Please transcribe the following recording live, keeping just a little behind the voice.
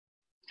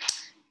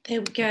There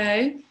we go.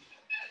 I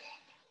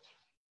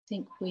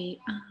think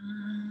we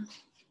are.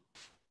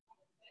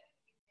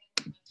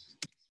 I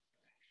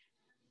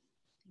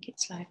think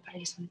it's live, but I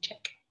just want to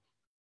check.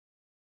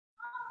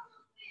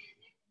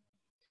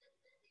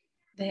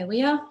 There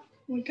we are.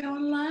 We're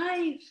going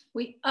live.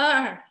 We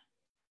are.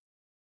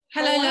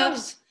 Hello,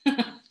 loves.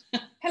 Hello.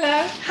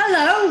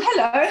 Hello.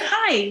 Hello.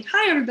 Hi.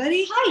 Hi,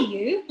 everybody. Hi,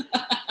 you.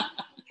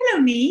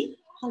 Hello, me.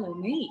 Hello,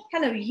 me.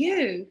 Hello,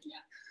 you.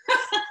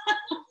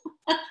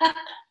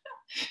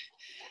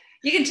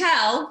 You can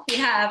tell we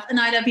have an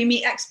I Love You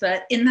Me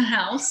expert in the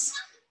house.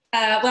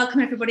 Welcome,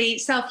 everybody.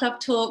 Self-Love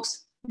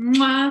Talks.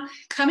 Mwah.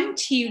 Coming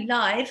to you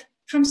live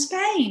from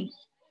Spain.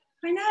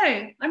 I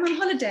know. I'm on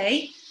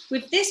holiday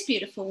with this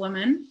beautiful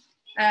woman.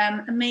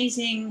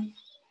 Amazing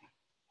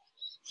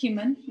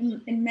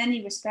human in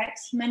many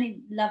respects, many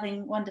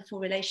loving,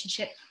 wonderful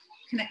relationship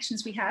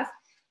connections we have.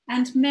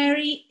 And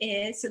Mary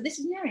is, so this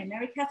is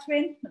Mary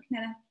Catherine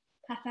McNena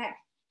Pathak,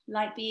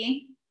 light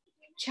being,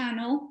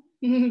 channel,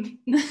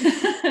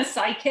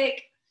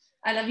 psychic,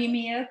 I Love You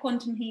Mia,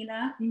 quantum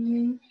healer,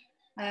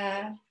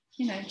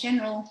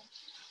 general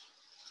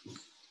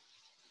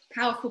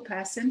powerful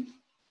person.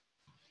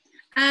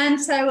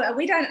 And so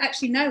we don't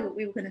actually know what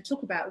we were going to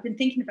talk about. We've been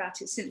thinking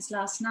about it since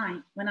last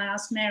night when I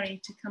asked Mary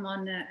to come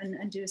on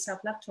and do a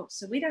self-love talk.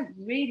 So we don't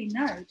really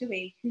know, do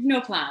we? No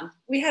plan.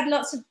 We had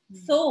lots of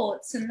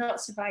thoughts and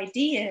lots of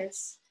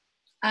ideas.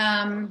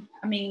 I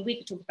mean, we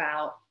could talk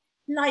about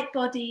light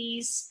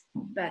bodies,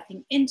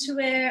 birthing into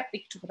it. We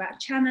could talk about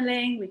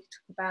channeling. We could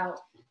talk about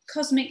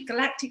cosmic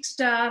galactic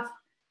stuff.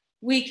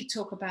 We could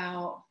talk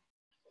about,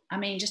 I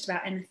mean, just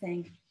about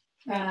anything.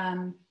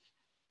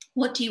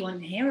 What do you want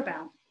to hear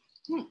about?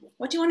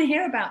 What do you want to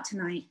hear about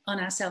tonight on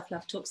our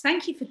Self-Love Talks?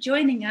 Thank you for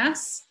joining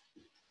us.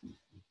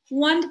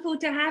 Wonderful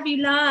to have you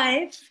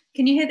live.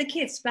 Can you hear the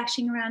kids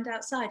splashing around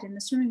outside in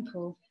the swimming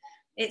pool?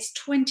 It's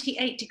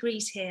 28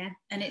 degrees here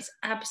and it's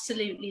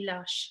absolutely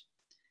lush.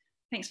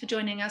 Thanks for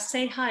joining us.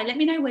 Say hi. Let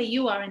me know where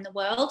you are in the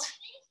world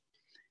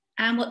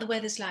and what the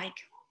weather's like.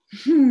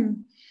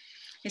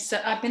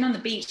 I've been on the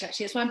beach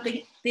actually. That's why I'm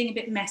being a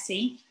bit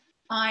messy.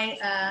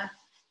 I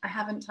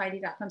haven't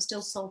tidied up. I'm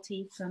still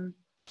salty from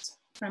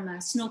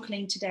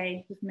snorkeling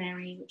today with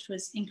Mary, which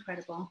was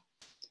incredible.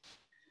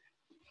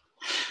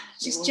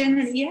 Just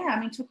generally, yeah, I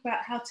mean, talk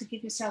about how to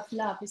give yourself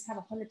love is have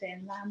a holiday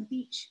and lie on the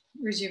beach.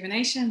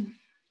 Rejuvenation.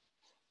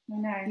 I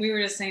know. We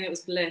were just saying it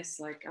was bliss,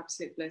 like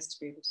absolute bliss to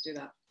be able to do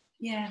that.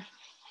 Yeah.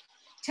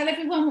 Tell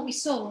everyone what we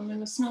saw when we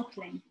were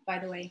snorkeling, by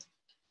the way.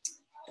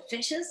 The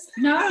fishes?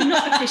 No,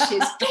 not the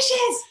fishes.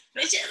 Fishes!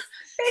 Fishes!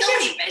 Fishes! So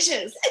many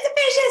fishes! It's the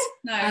fishes!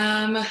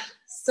 No.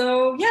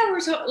 So yeah, we're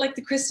talking like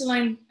the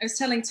crystalline. I was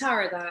telling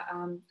Tara that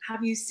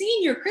have you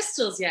seen your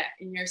crystals yet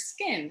in your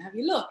skin? Have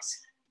you looked?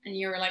 And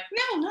you were like,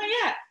 no, not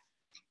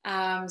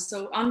yet.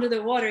 So under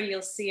the water,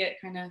 you'll see it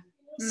kind of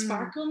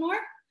sparkle more.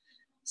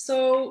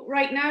 So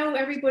right now,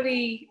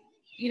 everybody,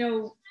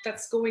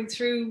 that's going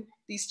through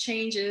these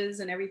changes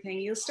and everything,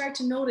 you'll start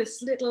to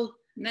notice little.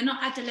 They're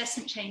not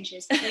adolescent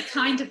changes, but they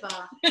kind of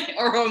are.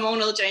 Or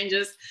hormonal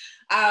changes.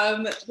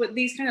 But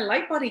these kind of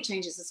light body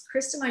changes, this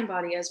crystalline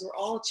body, as we're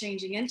all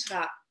changing into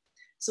that.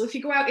 So if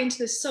you go out into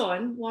the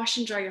sun, wash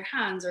and dry your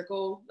hands or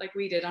go like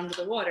we did under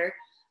the water,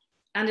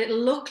 and it'll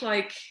look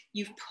like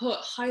you've put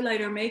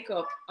highlighter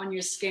makeup on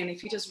your skin.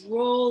 If you just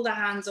roll the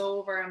hands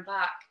over and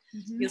back,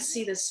 you'll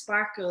see the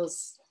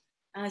sparkles.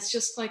 And it's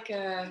just like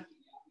a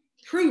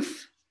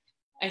proof,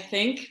 I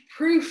think.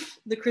 Proof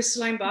the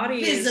crystalline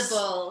body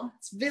visible.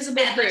 It's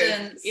visible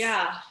evidence. Proof.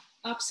 Yeah,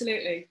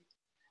 absolutely.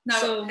 No,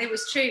 so, it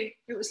was true.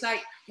 It was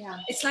like,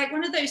 it's like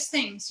one of those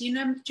things, do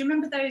you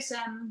remember those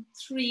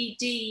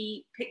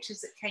 3D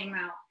pictures that came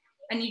out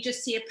and you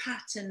just see a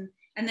pattern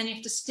and then you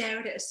have to stare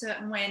at it a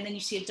certain way and then you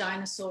see a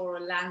dinosaur or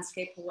a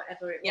landscape or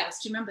whatever it was.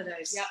 Do you remember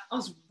those? Yeah. I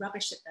was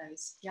rubbish at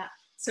those. Yeah.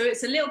 So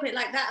it's a little bit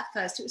like that at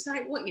first. It was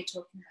like, what are you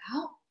talking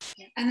about?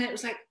 Yeah. And then it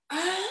was like,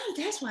 oh,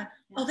 there's one.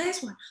 Yeah. Oh,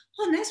 there's one.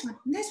 Oh, and there's one.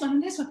 And there's one.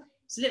 And there's one.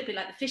 It's a little bit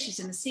like the fishes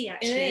in the sea,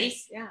 actually. It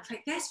is, yeah. It's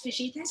like, there's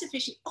fishy, there's a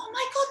fishy. Oh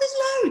my God, there's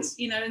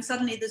loads. And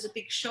suddenly there's a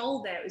big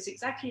shoal there. It was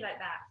exactly like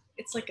that.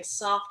 It's like a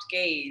soft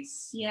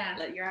gaze. Yeah.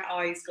 Let your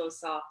eyes go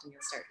soft and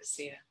you'll start to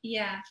see it.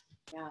 Yeah.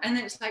 Yeah. And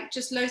then it's like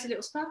just loads of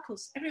little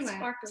sparkles everywhere.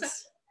 Sparkles. Like,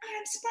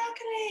 I'm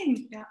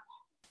sparkling. Yeah.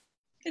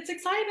 It's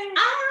exciting.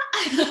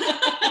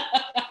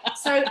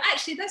 So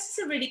actually, this is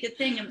a really good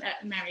thing,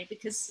 Mary,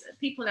 because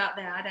people out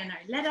there, I don't know,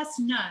 let us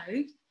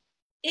know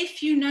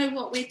if you know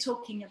what we're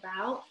talking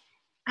about.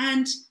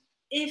 And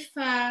if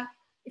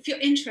you're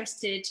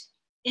interested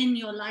in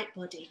your light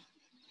body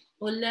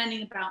or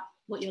learning about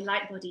what your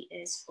light body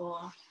is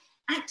or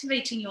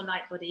activating your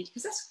light body,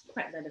 because that's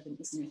quite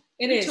relevant, isn't it?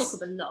 It is. We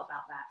talk a lot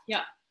about that.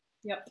 Yeah.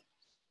 Yep.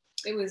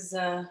 It was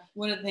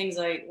one of the things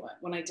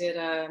when I did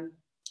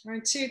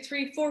around 2,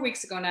 3, 4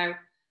 weeks ago now,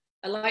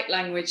 a light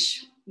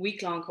language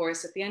week-long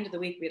course. At the end of the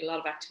week, we had a lot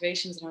of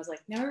activations and I was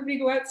like, now everybody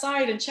go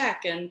outside and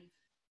check. And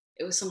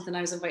it was something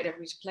I was inviting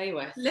everybody to play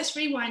with. Let's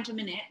rewind a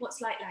minute.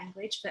 What's light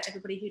language for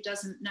everybody who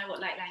doesn't know what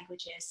light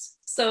language is?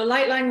 So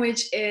light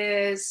language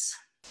is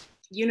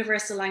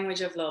universal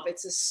language of love.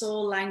 It's a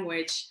soul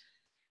language.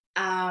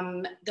 There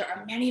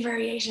are many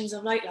variations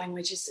of light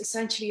language. It's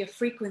essentially a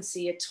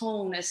frequency, a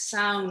tone, a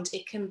sound.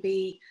 It can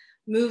be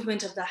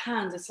movement of the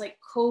hands. It's like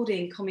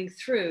coding coming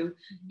through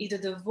either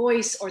the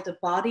voice or the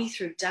body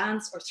through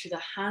dance or through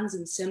the hands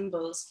and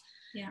symbols.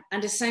 Yeah.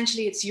 And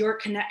essentially it's your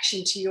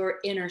connection to your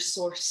inner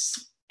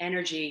source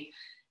energy.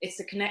 It's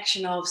the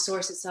connection of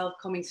source itself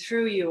coming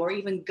through you, or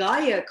even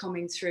Gaia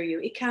coming through you.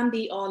 It can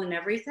be all and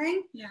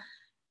everything. Yeah.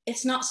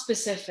 It's not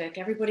specific.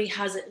 Everybody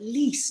has at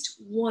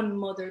least one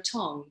mother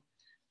tongue.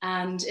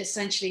 And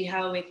essentially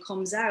how it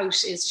comes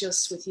out is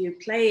just with you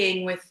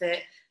playing with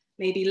it,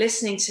 maybe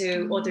listening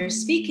to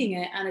others speaking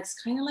it, and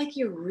it's kind of like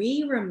you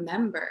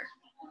remember.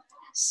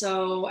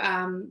 So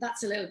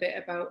that's a little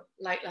bit about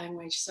light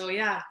language. So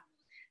yeah,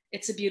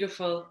 it's a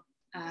beautiful,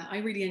 I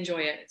really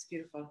enjoy it. It's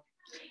beautiful.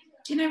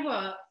 Do you know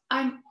what?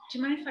 Do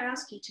you mind if I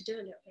ask you to do a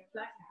little bit of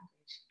light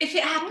language? If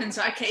it happens,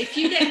 okay. If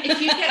you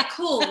get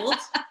called,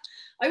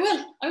 I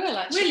will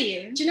actually. Will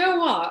you? Do you know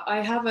what?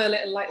 I have a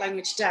little light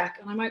language deck,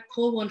 and I might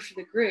pull one for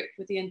the group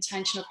with the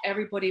intention of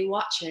everybody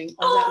watching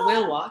or that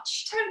will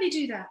watch. Totally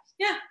do that.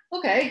 Yeah.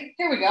 Okay.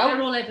 Here we go.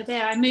 They're all over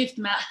there. I moved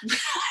them out.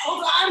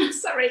 Hold on.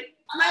 Sorry.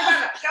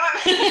 I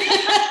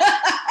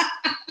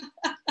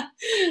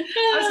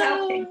was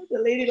helping. The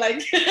lady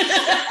like.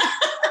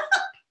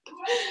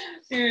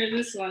 Here,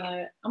 this one.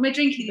 And we're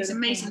drinking these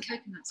amazing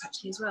coconuts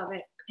actually as well.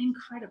 They're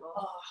incredible.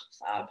 Oh,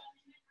 fab.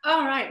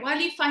 All right, while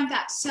you find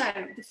that, so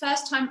the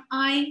first time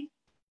I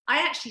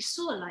actually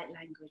saw light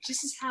language,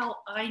 this is how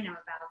I know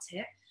about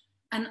it.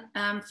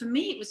 And for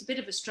me, it was a bit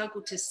of a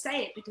struggle to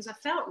say it because I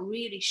felt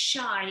really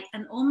shy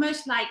and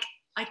almost like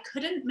I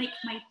couldn't make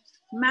my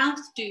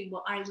mouth do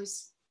what I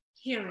was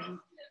hearing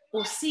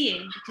or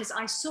seeing because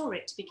I saw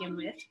it to begin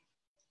with.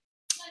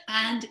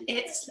 And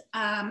it's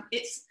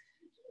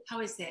how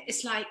is it?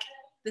 It's like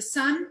the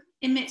sun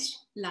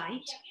emits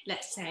light,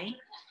 let's say,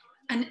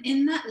 and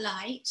in that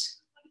light,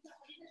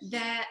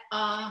 there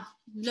are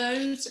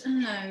loads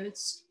and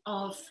loads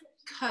of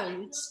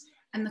codes,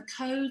 and the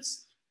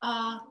codes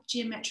are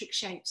geometric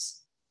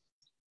shapes.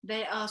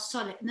 They are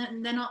solid.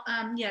 They're not,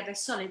 they're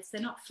solids.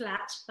 They're not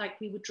flat like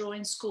we would draw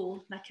in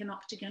school, like an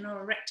octagon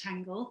or a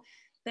rectangle.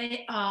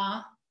 They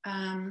are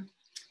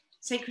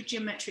sacred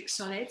geometric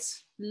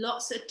solids,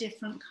 lots of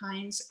different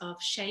kinds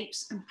of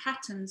shapes and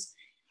patterns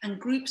and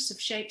groups of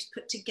shapes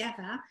put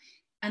together.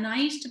 And I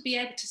used to be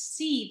able to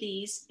see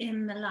these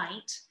in the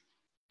light,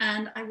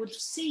 and I would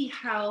see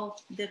how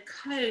the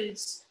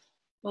codes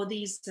or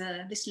these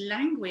this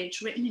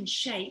language written in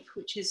shape,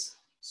 which is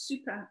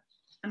super,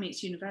 I mean,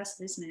 it's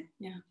universal, isn't it?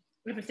 Yeah.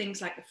 Everything's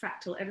like the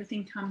fractal.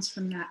 Everything comes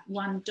from that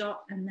one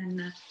dot, and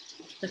then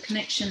the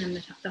connection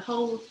and the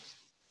whole.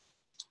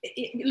 Go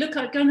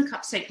and look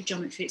up sacred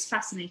geometry. It's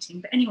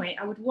fascinating. But anyway,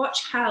 I would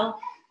watch how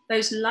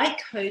those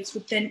light codes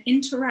would then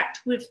interact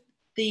with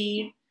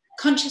the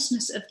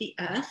consciousness of the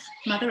earth,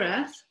 Mother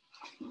Earth.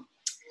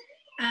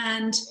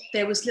 And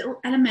there was little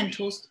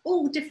elementals,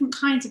 all different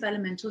kinds of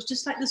elementals,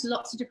 just like there's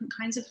lots of different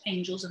kinds of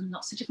angels and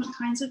lots of different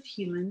kinds of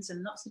humans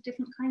and lots of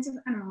different kinds of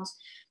animals.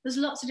 There's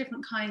lots of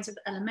different kinds of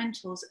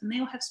elementals, and they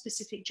all have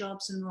specific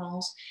jobs and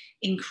roles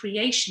in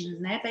creation.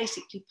 And they're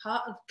basically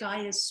part of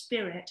Gaia's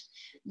spirit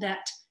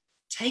that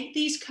take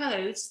these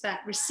codes,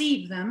 that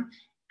receive them,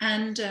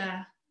 and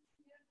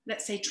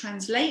let's say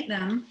translate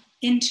them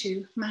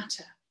into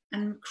matter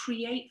and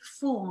create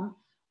form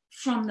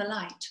from the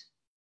light.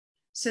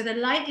 So the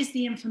light is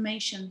the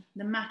information,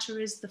 the matter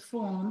is the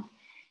form,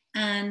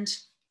 and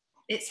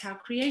it's how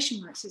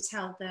creation works. It's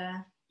how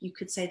you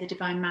could say the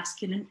divine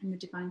masculine and the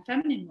divine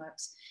feminine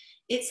works.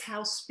 It's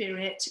how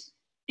spirit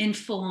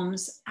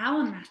informs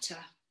our matter.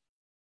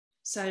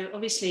 So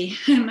obviously,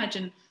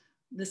 imagine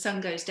the sun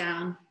goes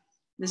down,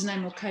 there's no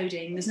more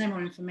coding, there's no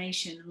more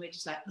information, and we're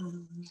just like,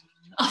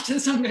 after the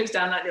sun goes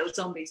down like little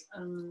zombies,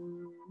 no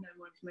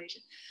more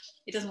information.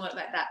 It doesn't work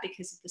like that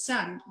because of the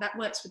sun. That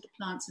works with the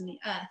plants and the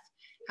earth.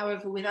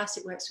 However, with us,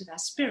 it works with our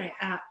spirit,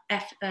 our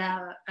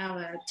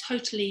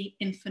totally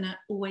infinite,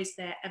 always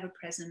there,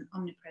 ever-present,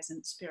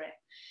 omnipresent spirit.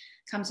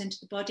 Comes into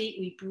the body,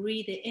 we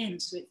breathe it in.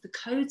 So the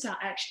codes are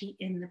actually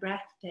in the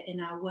breath, they're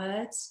in our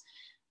words,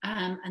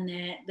 and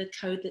they're the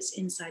code that's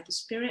inside the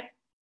spirit.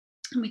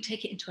 And we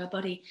take it into our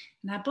body,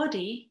 and our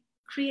body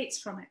creates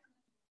from it.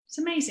 It's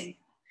amazing.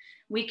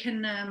 We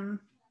can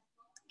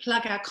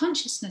plug our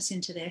consciousness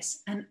into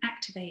this and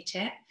activate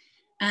it,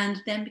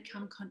 and then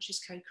become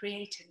conscious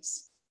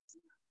co-creators.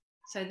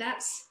 So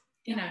that's,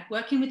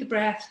 working with the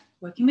breath,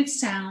 working with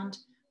sound,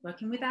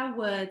 working with our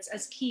words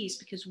as keys,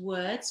 because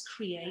words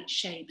create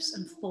shapes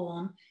and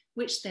form,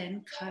 which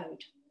then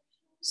code.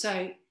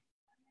 So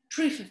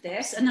proof of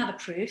this, another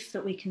proof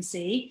that we can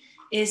see,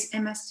 is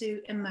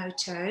Emerson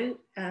Emoto.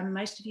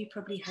 Most of you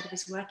probably heard of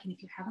his work, and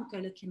if you haven't, go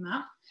look him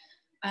up.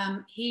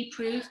 He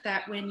proved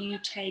that when you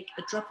take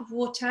a drop of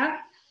water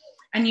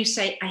and you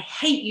say, I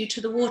hate you to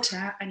the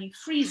water, and you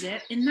freeze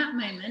it in that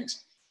moment,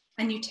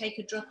 and you take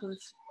a drop of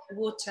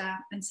water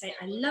and say,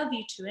 I love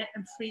you to it,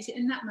 and freeze it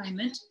in that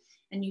moment,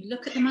 and you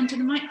look at them under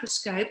the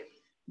microscope,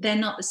 they're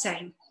not the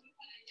same.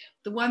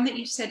 The one that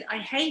you said, I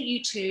hate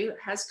you to,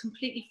 has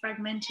completely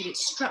fragmented.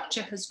 Its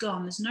structure has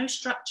gone. There's no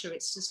structure.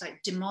 It's just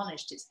like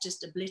demolished. It's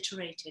just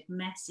obliterated,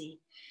 messy.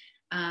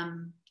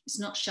 It's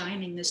not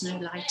shining. There's no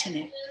light in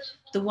it.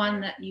 The one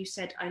that you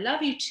said, I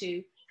love you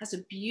to, has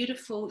a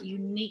beautiful,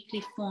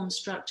 uniquely formed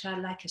structure,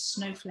 like a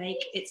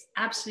snowflake. It's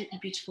absolutely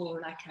beautiful,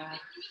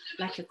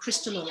 like a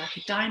crystal or like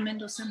a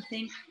diamond or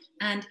something.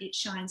 And it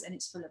shines and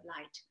it's full of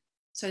light.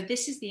 So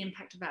this is the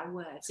impact of our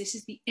words. This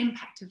is the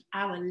impact of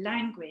our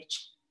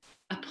language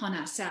upon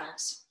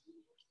ourselves.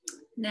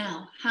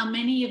 Now, how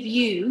many of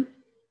you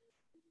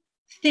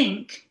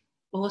think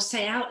or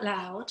say out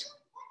loud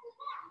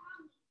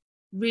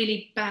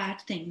really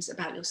bad things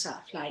about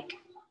yourself? Like,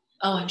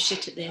 oh, I'm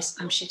shit at this,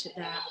 I'm shit at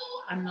that,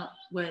 I'm not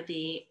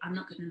worthy, I'm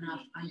not good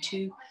enough, I'm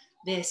too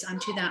this, I'm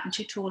too that, I'm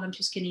too tall, I'm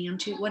too skinny, I'm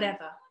too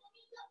whatever.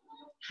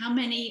 How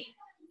many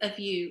of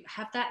you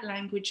have that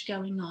language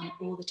going on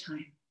all the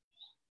time?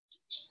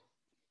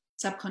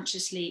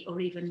 Subconsciously or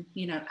even,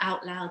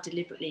 out loud,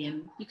 deliberately.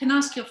 And you can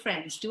ask your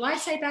friends, do I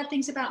say bad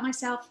things about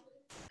myself?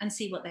 And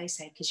see what they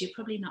say, because you're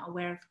probably not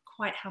aware of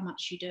quite how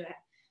much you do it.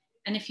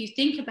 And if you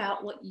think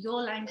about what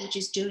your language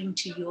is doing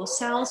to your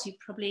cells, you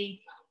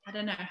probably, I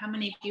don't know, how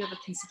many of you ever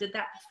considered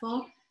that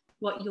before?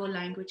 What your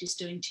language is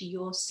doing to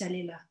your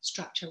cellular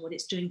structure, what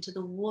it's doing to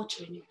the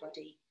water in your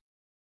body.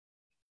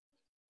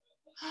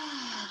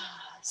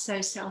 So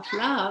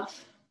self-love,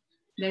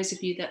 those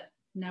of you that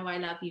know I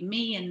love you,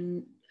 me,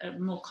 and are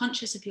more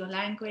conscious of your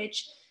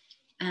language,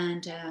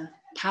 and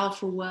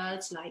powerful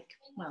words like,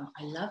 well,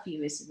 I love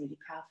you is a really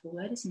powerful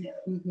word, isn't it?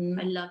 Mm-hmm.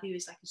 I love you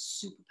is like a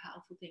super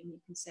powerful thing you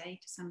can say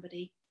to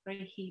somebody,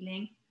 very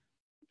healing.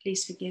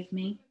 Please forgive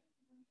me.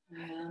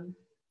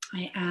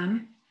 I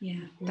am,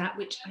 that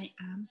which I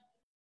am.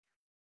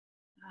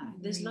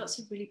 There's lots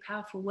of really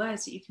powerful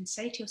words that you can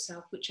say to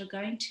yourself, which are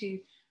going to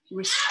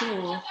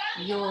restore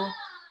your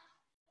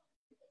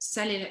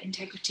cellular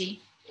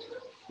integrity,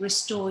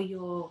 restore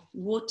your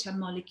water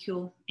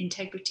molecule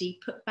integrity,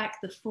 put back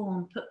the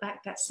form, put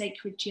back that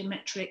sacred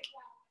geometric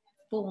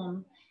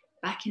form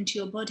back into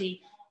your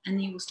body,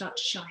 and you will start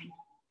to shine.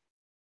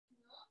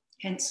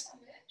 Hence,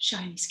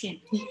 shiny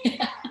skin.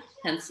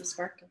 Hence the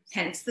sparkles.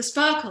 Hence the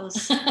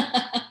sparkles.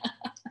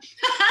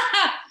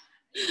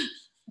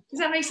 Does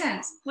that make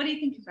sense? What do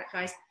you think of that,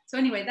 guys? So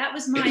anyway, that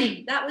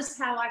was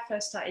how I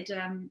first started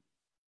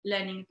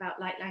learning about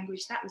light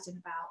language. That was in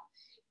about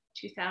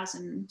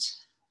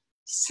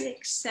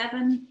 2006,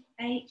 7,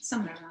 8,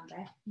 somewhere around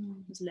there.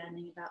 I was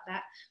learning about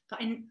that. But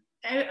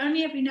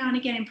only every now and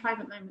again in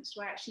private moments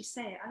do I actually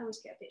say it. I always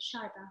get a bit shy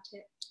about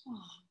it.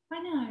 Oh,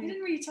 I know. I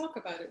didn't really talk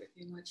about it with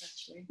you much,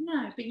 actually.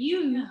 No, but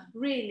you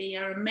really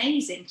are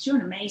amazing, because you're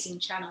an amazing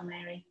channel,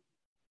 Mary.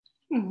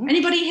 Mm-hmm.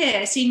 Anybody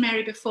here seen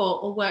Mary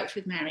before or worked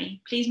with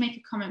Mary? Please make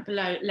a comment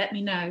below. Let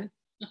me know.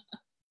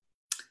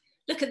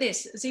 Look at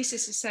this.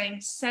 Azisis is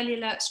saying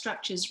cellular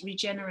structures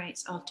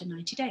regenerates after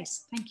 90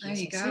 days. Thank you. There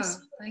you go.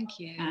 Thank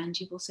you. And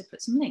you've also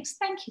put some links.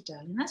 Thank you,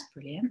 darling. That's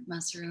brilliant.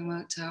 Masaru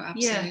Emoto,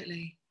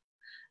 absolutely.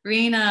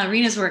 Yeah.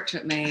 Rena's worked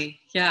with me.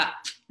 Yeah.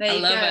 I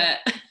love it.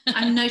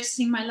 I'm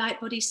noticing my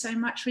light body so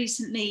much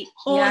recently.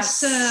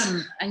 Awesome.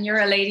 Yes. And you're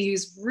a lady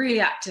who's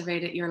really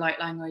activated your light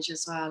language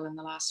as well in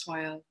the last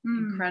while.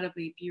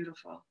 Incredibly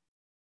beautiful.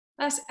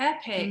 That's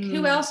epic.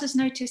 Who else has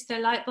noticed their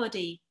light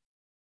body?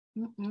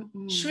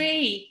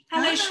 Shri.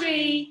 Hello,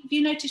 Shri. Have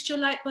you noticed your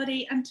light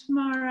body? And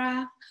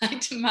Tamara. Hi,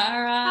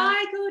 Tamara.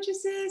 Hi,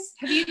 gorgeouses.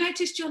 Have you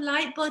noticed your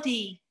light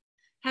body?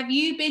 Have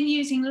you been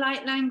using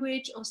light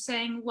language or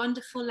saying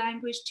wonderful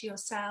language to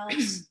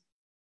yourselves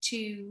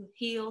to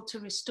heal, to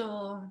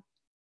restore,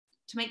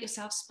 to make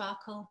yourself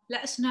sparkle?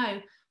 Let us know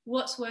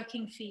what's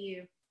working for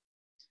you.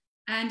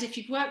 And if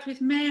you've worked with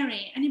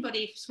Mary,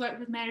 anybody who's worked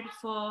with Mary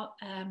before,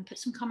 put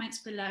some comments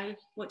below.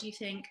 What do you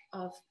think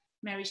of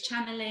Mary's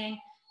channeling,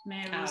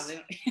 Mary's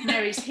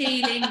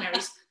healing,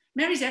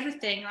 Mary's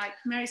everything? Like,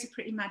 Mary's a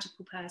pretty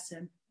magical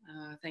person.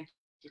 Thank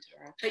you,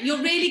 Tara. But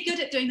you're really good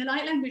at doing the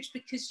light language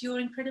because you're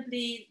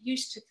incredibly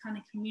used to kind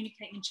of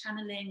communicating and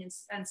channeling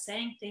and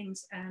saying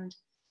things. And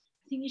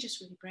I think you're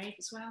just really brave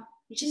as well.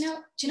 Do you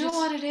know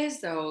what it is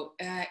though?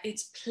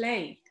 It's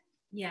play.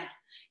 Yeah.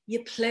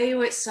 You play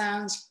with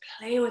sounds, you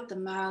play with the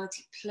mouth,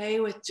 you play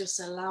with just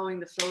allowing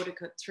the flow to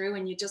cut through,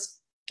 and you just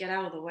get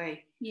out of the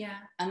way. Yeah.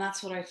 And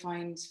that's what I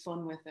find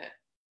fun with it.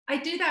 I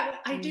do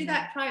that, when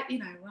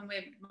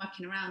we're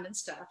mucking around and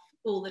stuff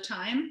all the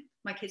time.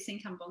 My kids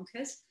think I'm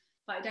bonkers,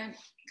 but I don't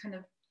kind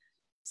of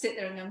sit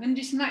there and go, I'm going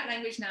to do some light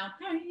language now.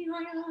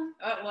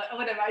 Or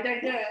whatever, I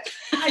don't do it.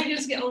 I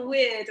just get all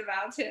weird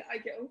about it. I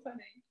get all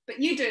funny. But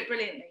you do it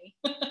brilliantly.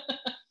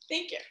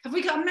 Thank you. Have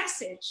we got a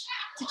message?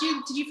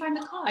 Did you find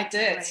the card? I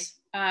did.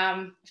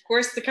 Of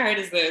course, the card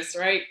is this,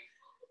 right?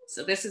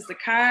 So this is the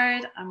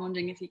card. I'm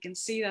wondering if you can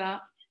see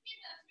that.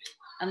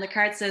 And the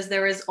card says,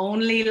 there is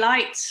only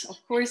light. Of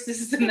course,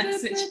 this is the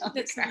message on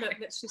the card. Look,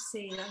 let's just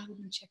see. I'm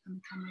going to check on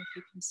the camera if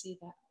you can see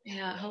that.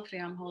 Yeah,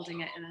 hopefully I'm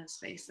holding it in a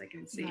space I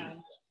can see.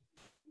 No.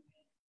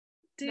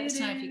 Let us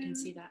know if you can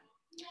see that.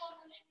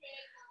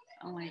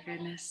 Oh my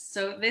goodness.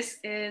 So this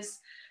is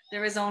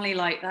There is only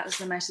light. That is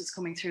the message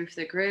coming through for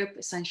the group.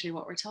 Essentially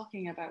what we're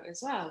talking about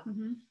as well.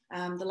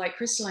 The light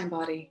crystalline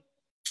body.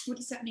 What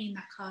does that mean,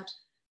 that card?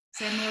 Is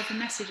there more of a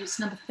message? It's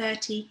number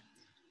 30.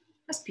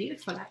 That's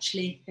beautiful,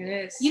 actually. It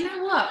is. You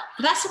know what?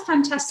 That's a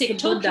fantastic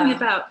talking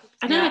about.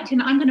 I don't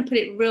know. I'm going to put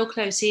it real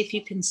close, see if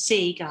you can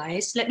see,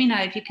 guys. Let me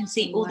know if you can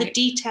see all the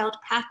detailed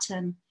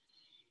pattern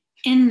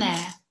in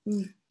there.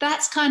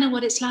 That's kind of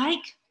what it's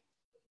like.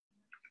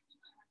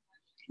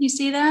 Can you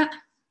see that?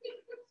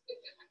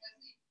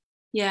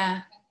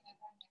 Yeah.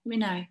 Let me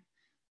know.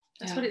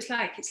 That's what it's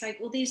like. It's like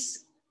all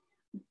these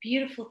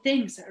beautiful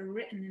things that are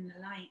written in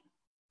the light.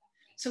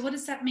 So what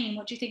does that mean?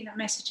 What do you think that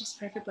message is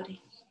for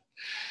everybody?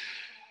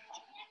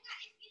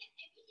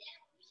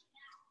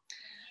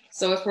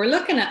 So if we're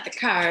looking at the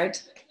card,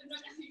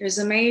 there's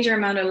a major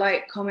amount of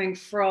light coming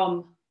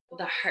from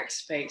the heart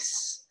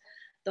space.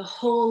 The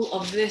whole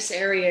of this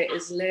area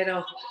is lit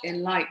up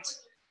in light.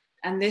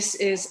 And this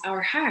is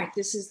our heart.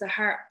 This is the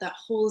heart that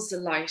holds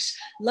the light.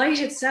 Light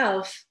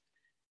itself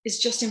is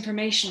just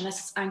information unless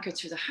it's anchored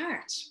through the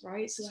heart,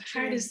 right? So the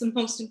heart is the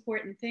most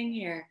important thing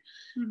here.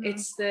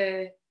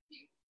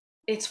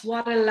 It's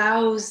what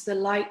allows the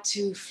light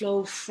to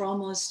flow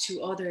from us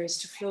to others,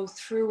 to flow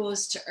through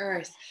us to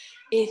earth.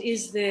 It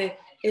is the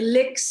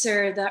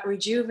elixir that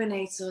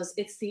rejuvenates us.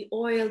 It's the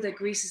oil that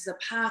greases the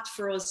path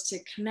for us to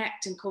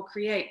connect and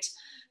co-create.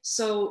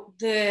 So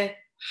the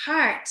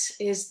heart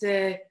is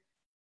the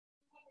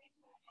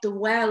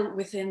well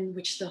within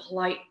which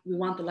we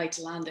want the light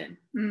to land in.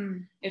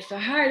 If the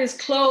heart is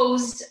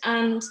closed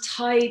and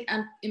tight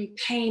and in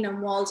pain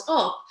and walled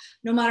up,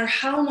 no matter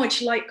how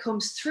much light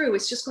comes through,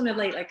 it's just going to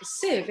like a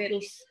sieve.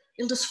 It'll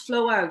just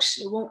flow out.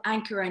 It won't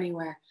anchor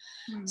anywhere.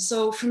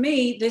 So for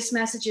me, this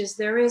message is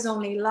there is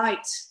only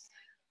light,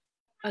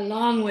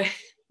 along with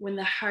when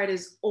the heart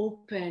is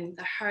open,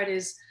 the heart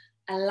is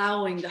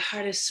allowing, the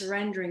heart is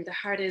surrendering, the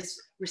heart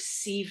is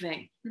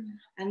receiving.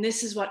 And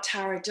this is what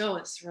Tara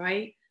does,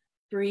 right?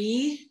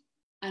 Breathe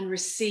and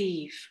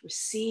receive.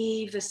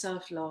 Receive the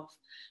self-love.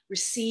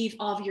 Receive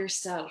of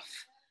yourself.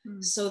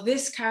 So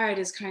this card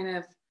is kind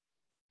of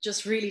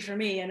just really, for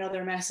me,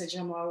 another message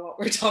on what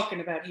we're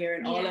talking about here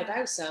and all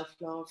about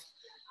self-love.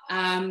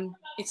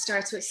 It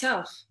starts with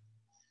self.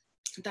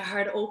 The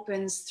heart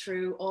opens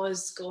through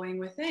us going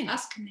within.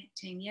 Us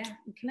connecting,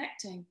 and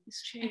connecting.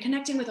 It's true. And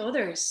connecting with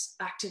others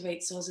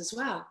activates us as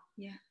well.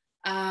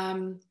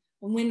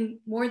 When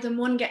more than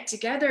one get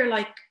together,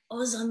 like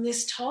us on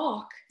this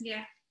talk,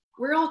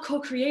 we're all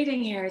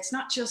co-creating here. It's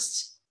not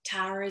just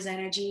Tara's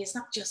energy. It's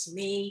not just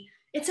me.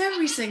 It's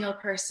every single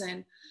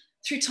person.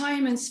 Through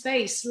time and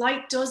space,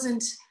 light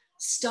doesn't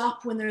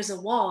stop when there's a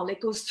wall.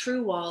 It goes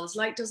through walls.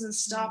 Light doesn't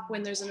stop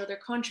when there's another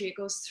country. It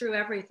goes through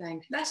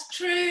everything. That's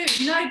true.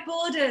 No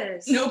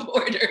borders. No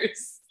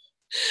borders.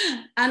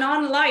 And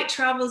on light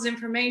travels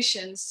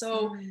information.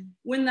 So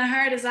when the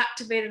heart is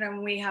activated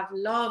and we have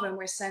love and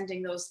we're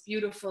sending those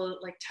beautiful,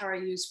 like Tara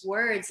used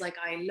words like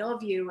I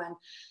love you and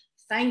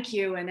thank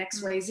you and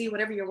XYZ,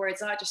 whatever your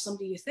words are, just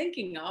somebody you're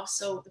thinking of.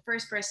 So the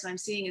first person I'm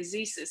seeing is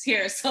Zeus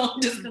here. So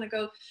I'm just going to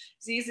go,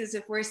 Zeus,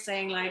 if we're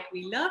saying like,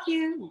 we love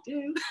you, we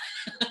do.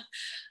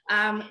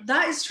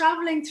 That is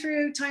traveling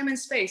through time and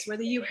space,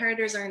 whether you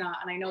heard us or not.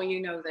 And I know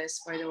you know this,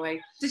 by the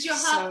way. Does your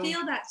heart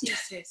feel that,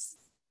 Zeus?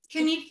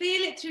 Can you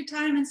feel it through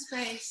time and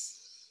space?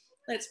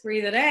 Let's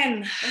breathe it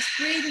in. Let's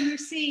breathe and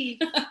receive.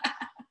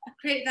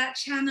 Create that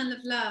channel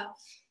of love.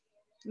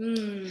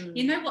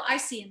 You know what I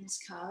see in this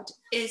card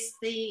is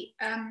the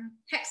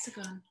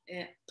hexagon.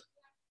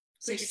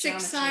 So it's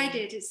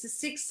six-sided. It's the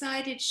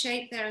six-sided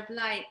shape there of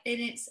light, and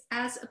it's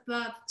as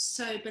above,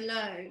 so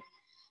below.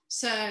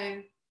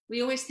 So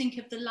we always think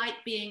of the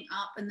light being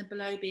up and the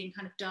below being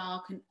kind of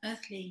dark and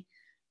earthly.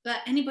 But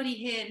anybody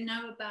here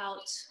know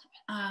about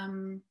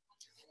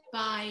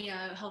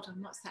hold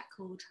on, what's that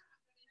called?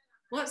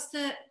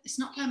 It's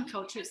not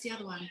permaculture, it's the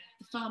other one,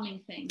 the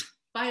farming thing.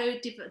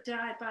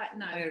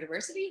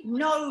 Biodiversity?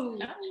 No.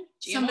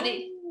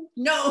 Somebody.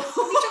 No.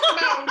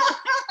 I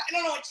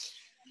don't know.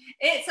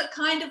 It's a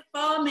kind of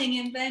farming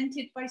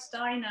invented by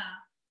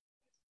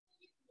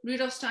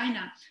Rudolf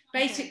Steiner.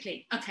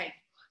 Basically,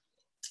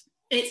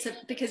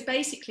 because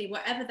basically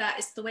whatever that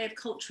is, the way of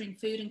culturing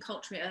food and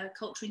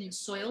culturing the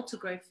soil to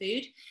grow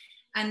food.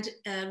 And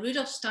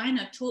Rudolf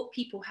Steiner taught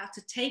people how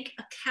to take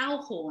a cow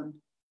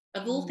horn,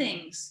 of all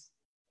things.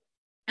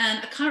 And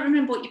I can't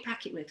remember what you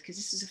pack it with because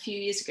this is a few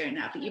years ago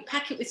now, but you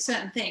pack it with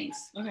certain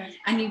things.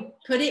 And you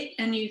put it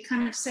and you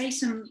kind of say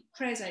some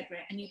prayers over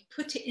it and you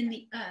put it in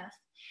the earth,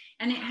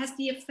 and it has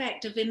the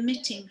effect of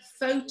emitting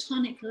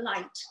photonic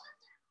light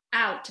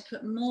out to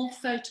put more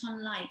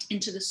photon light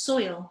into the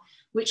soil,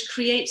 which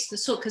creates the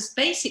soil. Because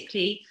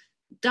basically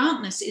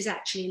darkness is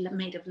actually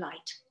made of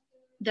light.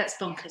 That's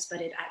bonkers,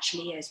 but it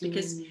actually is,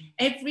 because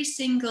every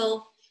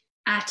single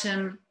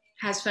atom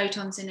has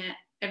photons in it.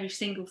 Every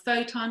single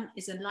photon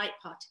is a light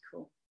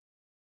particle.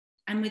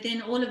 And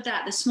within all of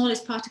that, the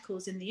smallest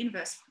particles in the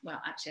universe,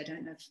 well, actually, I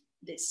don't know if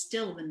it's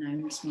still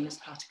the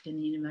smallest particle in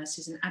the universe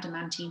is an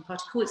adamantine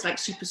particle. It's like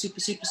super, super,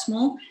 super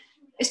small.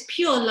 It's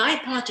pure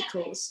light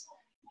particles.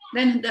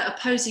 then that are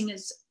posing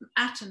as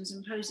atoms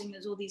and posing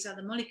as all these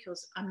other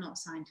molecules. I'm not a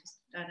scientist,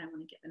 I don't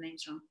want to get the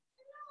names wrong.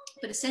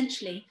 But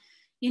essentially,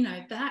 you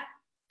know, that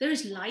there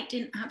is light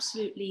in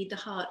absolutely the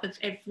heart of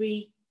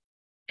every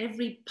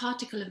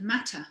particle of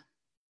matter.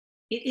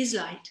 It is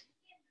light.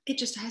 It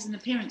just has an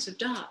appearance of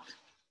dark.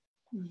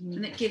 Mm-hmm.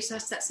 And it gives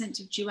us that sense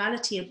of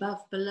duality,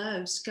 above,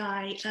 below,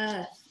 sky,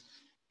 earth,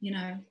 you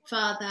know,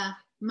 father,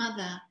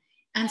 mother.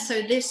 And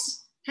so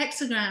this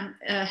hexagon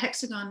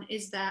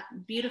is that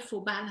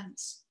beautiful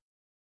balance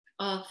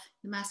of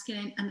the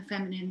masculine and the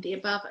feminine, the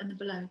above and the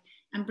below,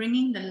 and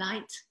bringing the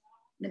light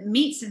that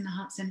meets in the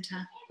heart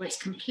center, where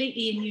it's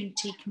completely in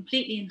unity,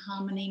 completely in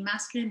harmony,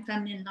 masculine,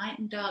 feminine, light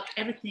and dark,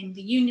 everything.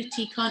 The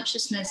unity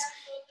consciousness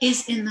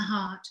is in the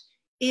heart,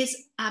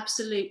 is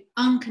absolute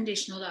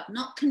unconditional love,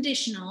 not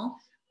conditional,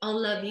 I'll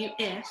love you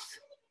if,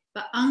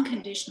 but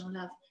unconditional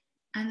love.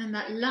 And then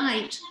that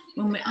light,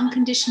 when we're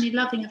unconditionally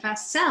loving of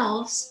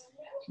ourselves,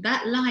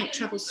 that light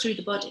travels through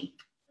the body.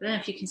 I don't know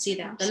if you can see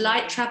that. The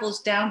light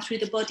travels down through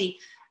the body.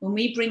 When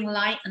we bring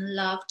light and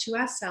love to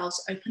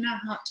ourselves, open our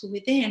heart to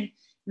within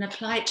and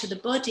apply it to the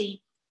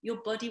body, your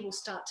body will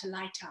start to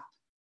light up.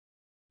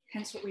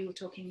 Hence what we were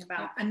talking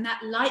about. And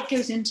that light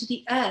goes into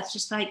the earth,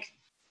 just like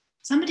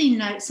somebody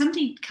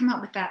come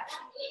up with that.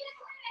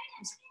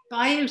 It's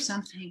bio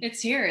something.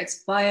 It's here.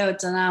 It's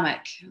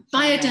biodynamic.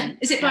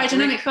 Is it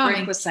biodynamic farming?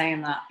 Rick was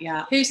saying that,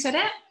 yeah. Who said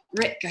it?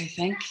 Rick, I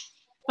think.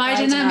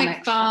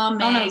 Biodynamic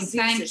farming. Oh, no,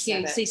 thank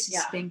you. Zesis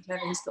is being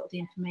clever. He's got the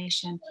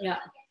information. Yeah.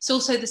 It's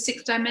also the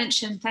 6th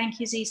dimension. Thank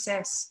you,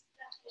 Zesis.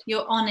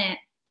 You're on it.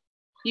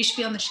 You should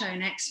be on the show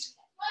next.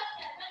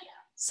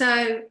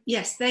 So,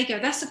 yes, there you go.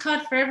 That's the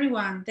card for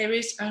everyone. There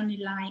is only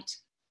light.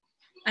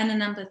 And the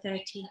number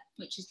 30,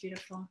 which is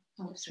beautiful.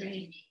 Number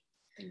 3.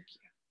 Thank you.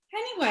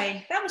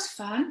 Anyway, that was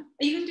fun.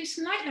 Are you going to do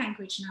some light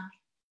language now?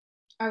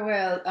 I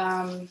will.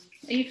 Are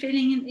you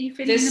feeling in the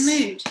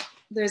mood?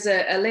 There's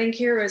a link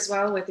here as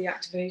well with the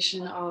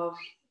activation of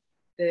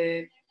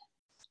the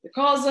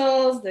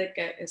causals, the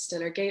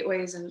stellar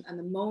gateways, and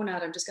the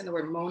monad. I'm just getting the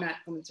word monad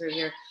coming through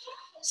here.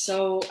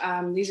 So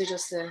these are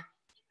just the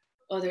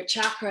other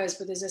chakras,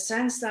 but there's a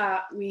sense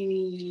that I'm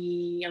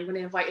going to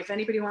invite, if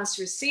anybody wants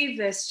to receive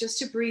this, just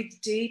to breathe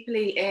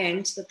deeply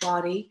into the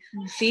body,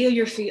 feel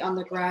your feet on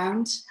the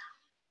ground.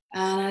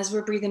 And as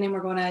we're breathing in,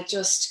 we're going to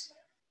just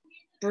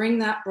bring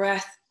that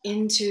breath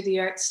into the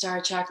Earth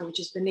Star chakra, which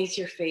is beneath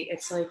your feet.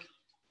 It's like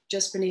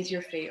just beneath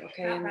your feet,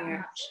 okay, in the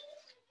air.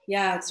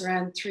 Yeah, it's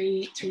around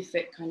 3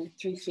 feet kind of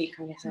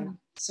thing.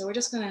 So we're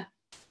just going to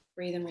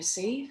breathe and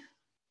receive.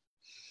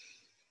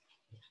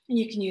 And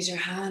you can use your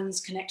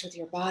hands, connect with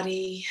your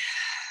body,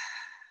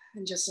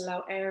 and just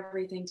allow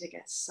everything to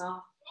get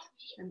soft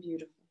and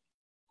beautiful.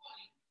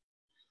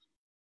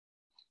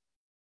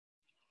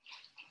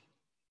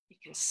 You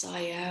can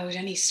sigh out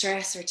any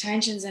stress or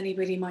tensions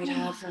anybody might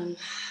have from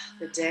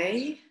the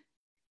day.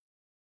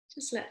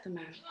 Just let them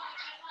out.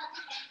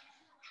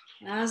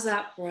 And as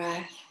that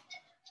breath,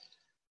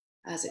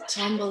 as it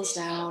tumbles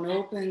down,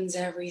 opens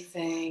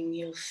everything,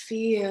 you'll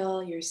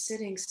feel your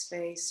sitting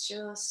space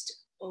just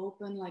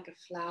open like a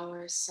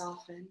flower,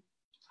 soften.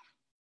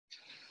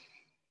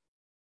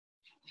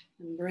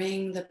 And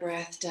bring the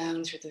breath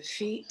down through the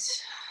feet,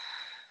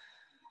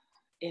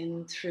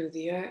 in through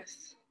the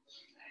earth,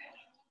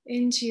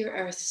 into your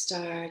Earth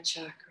Star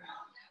chakra.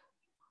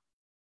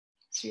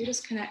 So you're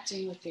just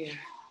connecting with the earth.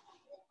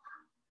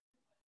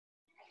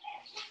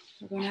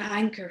 We're going to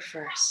anchor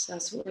first.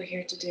 That's what we're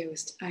here to do,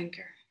 is to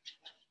anchor.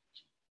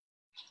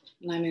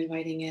 And I'm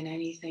inviting in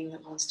anything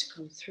that wants to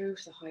come through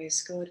for the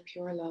highest good,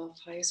 pure love,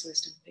 highest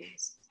wisdom,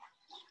 please.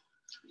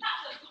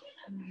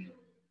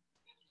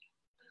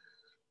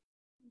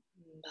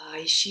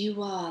 Bai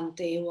Shiwa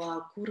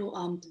Dewa Guru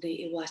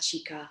Amde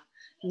Iwachika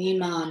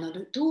Nima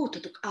Nadutu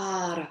Tuk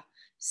Ara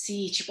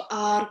Si Chipa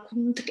Ar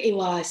Kumtuk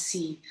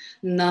Ewasi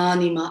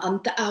Nanima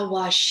Anta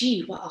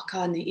Awashi wa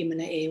Akane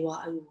Imana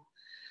Ewa U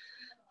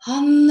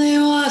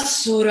Hanewa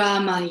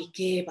Surama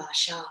Ike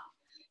Basha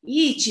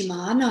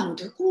Ichima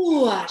Nandu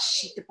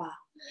Kuashitba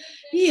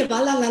Iba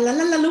la la la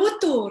la la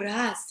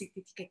Lutora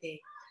Sitikate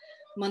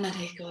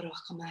Manare Goro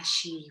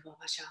Kamashi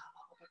Wabasha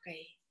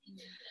Wabakai.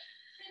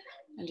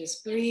 And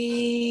just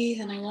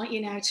breathe. And I want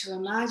you now to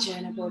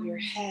imagine above your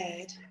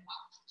head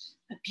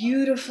a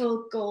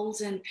beautiful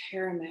golden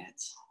pyramid.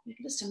 You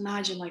can just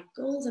imagine like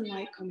golden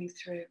light coming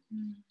through.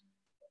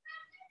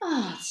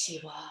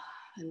 Siwa.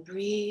 And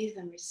breathe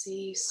and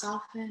receive,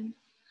 soften.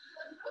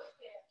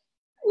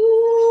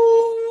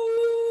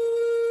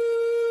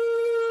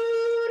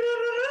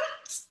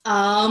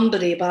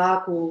 Embody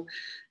baku.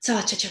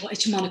 Cha cha cha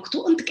ichmana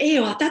kutu untuk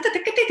ewa tata tata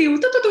tata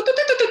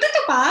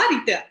tu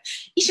parita.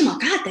 Ishma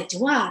kata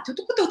jwa tu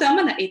kutu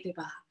tamana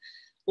eteba.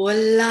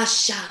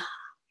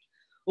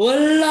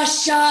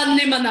 Olasha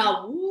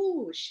nimana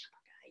wush.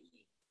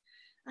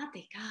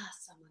 Ate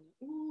casa man.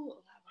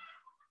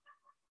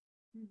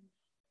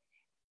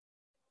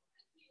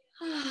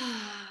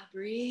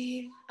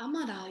 Breathe.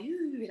 Amana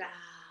yura.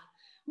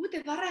 Ute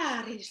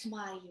varare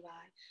smaiwa.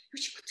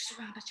 Yuchikutu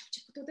rama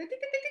chuchikutu.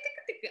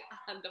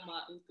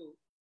 Andama utu.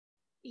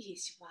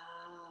 Ishba.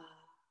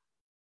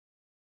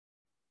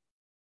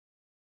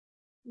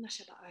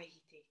 Nashaba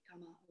Aiti,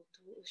 Kama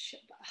Oto,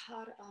 Shaba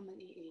Har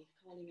Amani,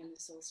 calling in the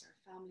soul star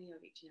family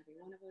of each and every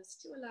one of us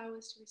to allow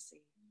us to receive.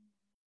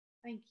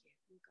 Thank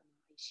you. Kama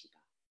Ishiba.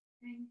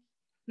 Thank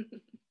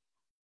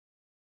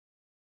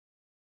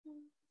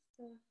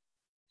you.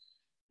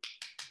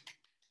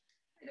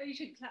 I know you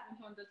shouldn't clap in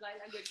Honda's light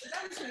language, but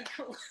that was really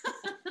cool.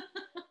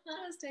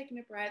 I was taking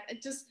a breath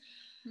and just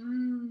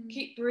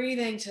keep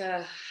breathing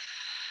to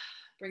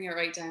bring it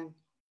right down.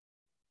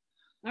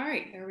 All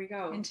right, there we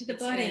go. Into the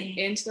body.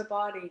 Into the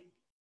body.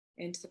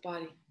 Into the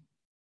body.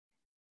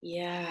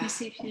 Yeah. Let me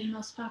see if you're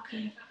more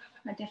sparkly.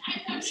 I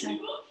definitely think so.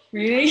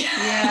 Really?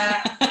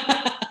 Yeah.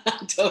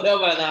 Don't know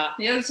about that.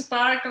 You're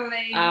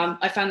sparkly.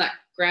 I found that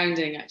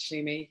grounding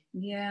actually, me.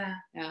 Yeah.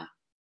 Yeah.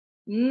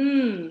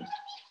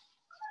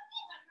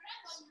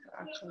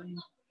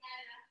 Sparkling.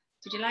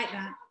 Did you like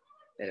that?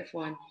 Bit of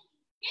fun.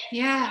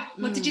 Yeah.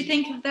 What did you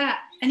think of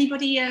that?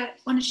 Anybody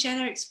want to share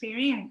their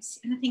experience?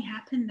 Anything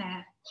happened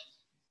there?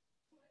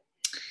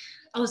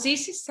 Oh,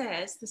 Zisa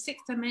says the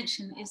sixth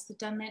dimension is the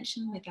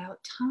dimension without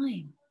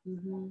time.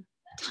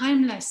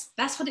 Timeless.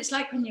 That's what it's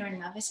like when you're in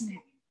love, isn't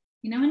it?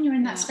 You know, when you're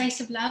in that space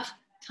of love,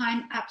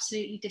 time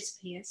absolutely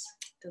disappears.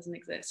 Doesn't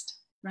exist.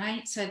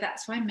 Right? So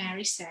that's why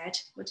Mary said,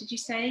 what did you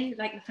say?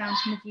 Like the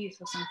fountain of youth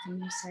or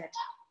something you said.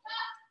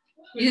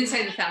 You didn't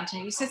say the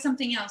fountain. You said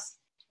something else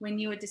when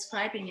you were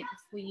describing it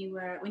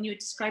before when you were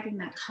describing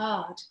that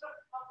card.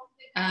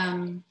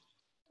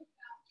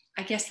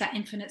 I guess that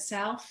infinite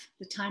self,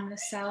 the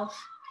timeless self.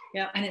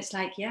 Yeah. And it's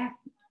like,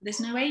 there's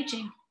no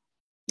aging.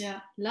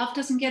 Yeah. Love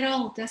doesn't get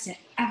old, does it?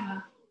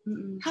 Ever.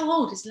 How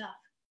old is love?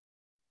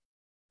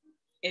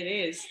 It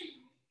is.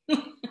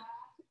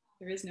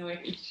 There is no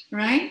age.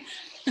 Right?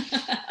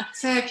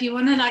 So if you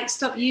want to like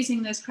stop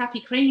using those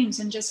crappy creams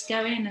and just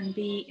go in and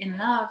be in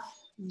love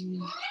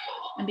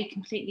and be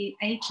completely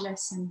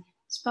ageless and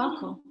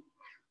sparkle.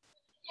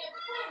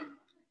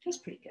 Feels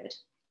pretty good.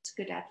 It's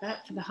a good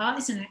advert for the heart,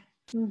 isn't it?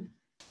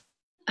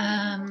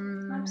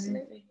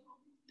 Absolutely.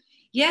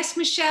 Yes,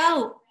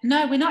 Michelle.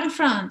 No, we're not in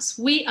France.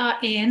 We are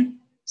in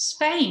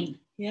Spain.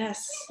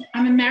 Yes.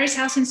 I'm in Mary's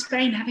house in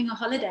Spain having a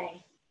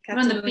holiday. We're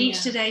on the beach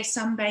Catalunya. today,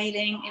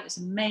 sunbathing. It was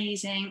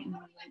amazing. And we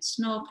went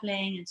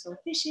snorkeling and saw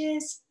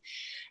fishes.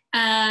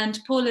 And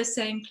Paula's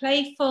saying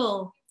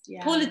playful.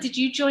 Yeah. Paula, did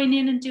you join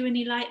in and do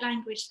any light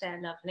language there,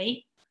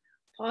 lovely?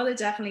 Paula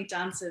definitely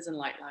dances in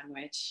light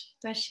language.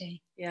 Does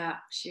she? Yeah,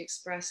 she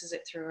expresses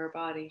it through her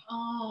body.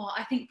 Oh,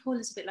 I think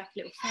Paula's a bit like a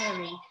little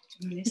fairy,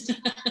 to be honest.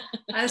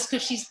 That's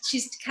because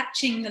she's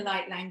catching the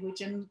light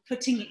language and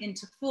putting it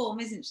into form,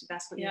 isn't she?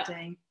 That's what you're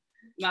doing.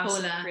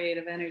 Massive Paula.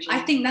 Creative energy. I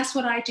think that's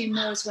what I do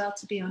more as well,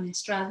 to be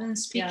honest. Rather than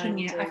speaking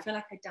it, I feel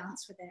like I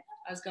dance with it.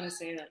 I was going to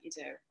say that you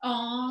do.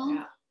 Oh,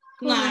 yeah.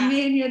 Paula,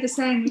 me and you are the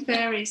same with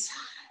fairies.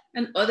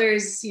 And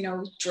others,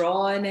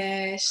 draw in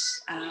it,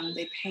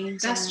 they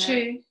paint. That's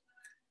true.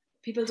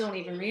 People don't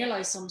even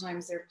realize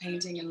sometimes they're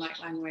painting in light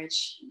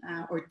language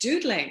or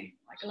doodling.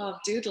 Like a lot of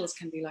doodles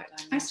can be light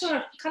language. I saw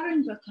a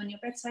colouring book on your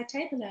bedside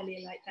table earlier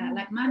like that,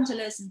 like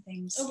mandalas and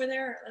things. Over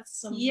there, that's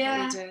some that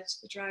we did.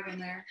 The dragon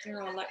there,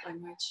 they're all light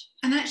language.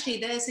 And actually,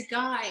 there's a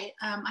guy,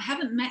 I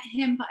haven't met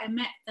him, but I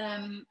met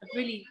a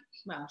really,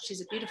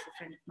 she's a beautiful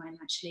friend of mine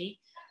actually,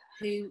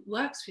 who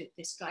works with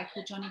this guy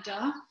called Johnny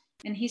Dar.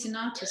 And he's an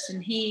artist,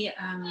 and he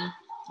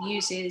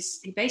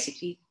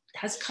basically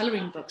has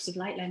colouring books of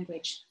light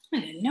language. I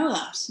didn't know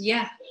that.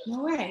 Yeah.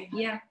 No way.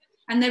 Yeah.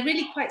 And they're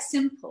really quite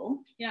simple.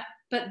 Yeah.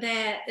 But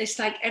it's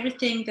like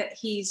everything that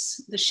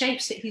the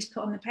shapes that he's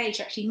put on the page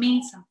actually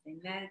mean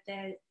something.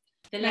 They're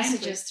the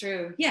messages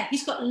through. Yeah,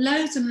 he's got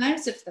loads and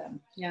loads of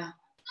them. Yeah.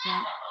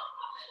 Yeah.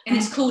 And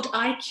it's called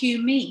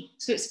IQ Me.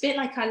 So it's a bit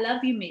like I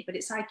Love You Me, but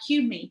it's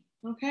IQ Me.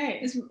 Okay.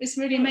 It's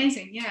really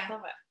amazing. Yeah.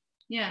 Love it.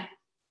 Yeah.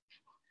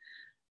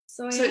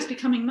 So it's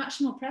becoming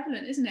much more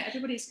prevalent, isn't it?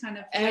 Everybody's kind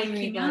of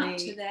waking up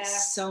to their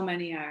so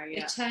many are,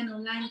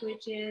 eternal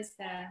languages,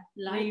 their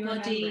light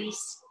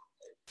bodies.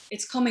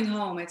 It's coming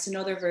home. It's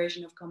another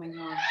version of coming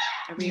home.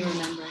 I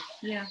re-remember.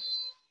 Yeah.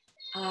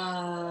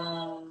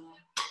 All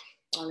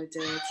it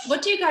did.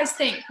 What do you guys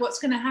think? What's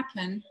going to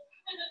happen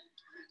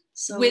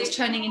with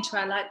turning into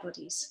our light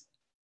bodies?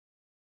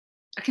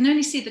 I can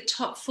only see the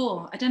top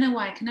 4. I don't know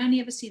why. I can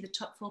only ever see the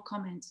top 4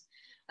 comments.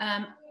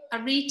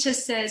 Arita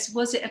says,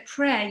 was it a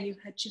prayer you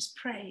had just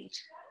prayed?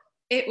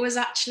 It was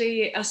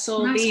actually a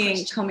soul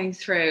being coming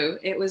through.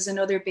 It was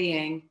another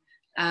being.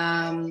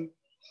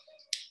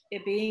 A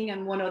being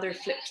and one other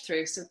flipped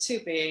through. So 2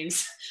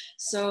 beings.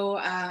 So,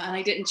 and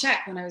I didn't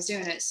check when I was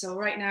doing it. So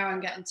right now I'm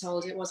getting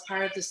told it was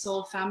part of the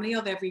soul family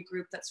of every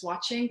group that's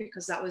watching,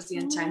 because that was the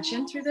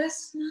intention through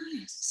this.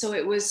 Nice. So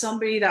it was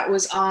somebody that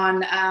was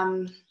on,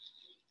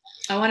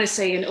 I want to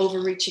say, an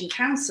overreaching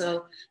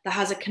council that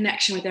has a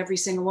connection with every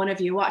single one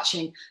of you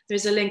watching.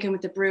 There's a link in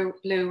with the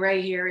blue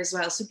ray here as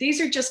well. So these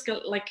are just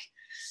like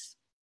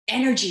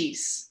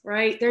energies,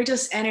 right? They're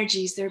just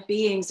energies, they're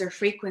beings, they're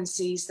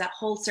frequencies that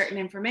hold certain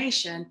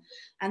information,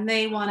 and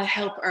they want to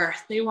help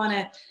Earth. They want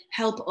to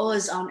help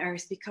us on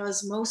Earth,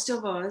 because most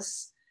of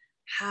us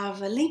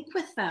have a link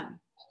with them,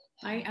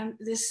 right? And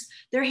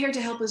they're here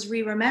to help us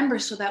remember,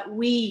 so that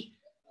we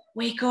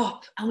wake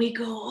up and we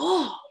go,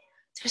 oh,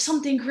 there's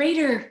something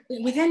greater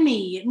within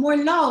me, more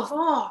love.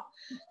 Oh,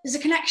 there's a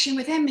connection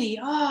within me.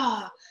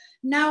 Oh,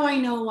 now I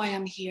know why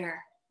I'm here.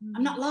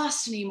 I'm not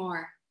lost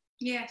anymore.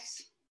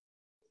 Yes.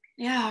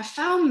 Yeah, I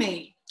found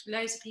me.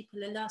 Loads of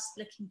people are lost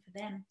looking for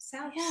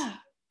themselves. Yeah,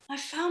 I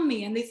found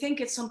me, and they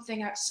think it's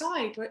something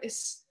outside, but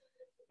it's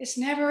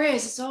never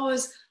is. It's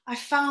always, I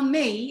found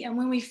me, and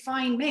when we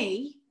find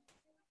me,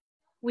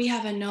 we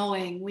have a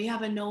knowing. We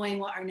have a knowing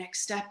what our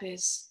next step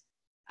is,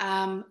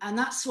 and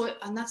that's what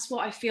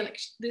I feel like.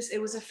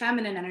 It was a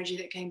feminine energy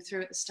that came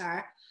through at the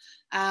start,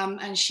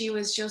 and she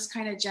was just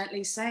kind of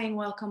gently saying,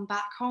 "Welcome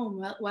back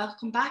home.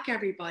 Welcome back,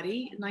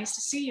 everybody. Nice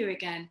to see you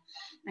again."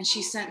 And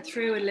she sent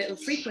through a little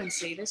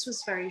frequency. This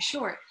was very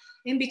short.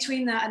 In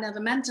between that,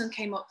 another momentum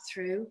came up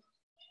through,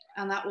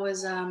 and that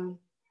was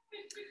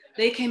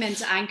they came in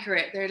to anchor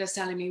it. They're just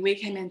telling me we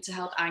came in to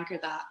help anchor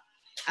that.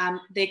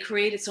 They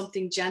created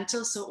something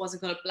gentle, so it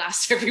wasn't going to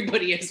blast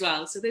everybody as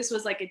well. So this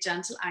was like a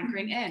gentle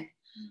anchoring in.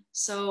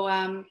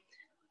 So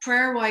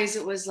prayer-wise,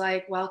 it was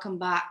like, welcome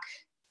back.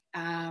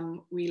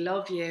 We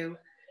love you,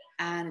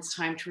 and it's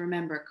time to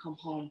remember, come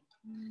home.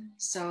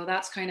 So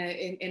that's kind of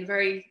in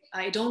very,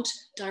 I don't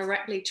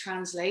directly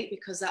translate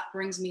because that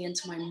brings me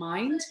into my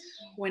mind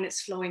when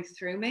it's flowing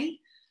through me.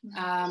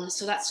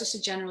 So that's just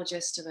a general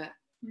gist of it.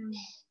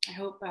 I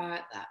hope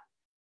that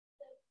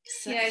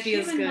feels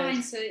human good.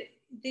 Mind, so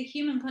the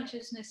human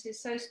consciousness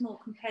is so small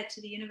compared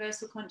to the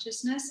universal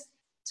consciousness.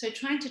 So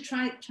trying to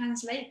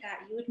translate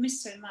that, you would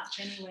miss so much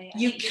anyway.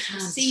 You just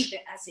can't receive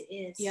it as it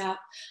is. Yeah,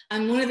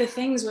 and one of the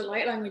things with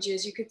light language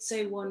is you could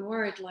say one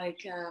word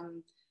like,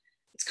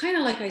 it's kind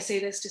of like I say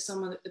this to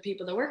some of the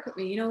people that work with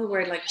me. You know, the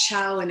word like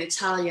ciao in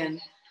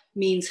Italian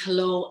means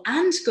hello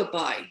and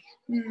goodbye.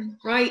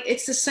 Right?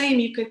 It's the same.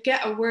 You could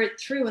get a word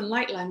through in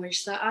light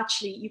language that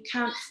actually you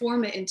can't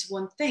form it into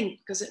one thing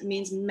because it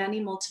means many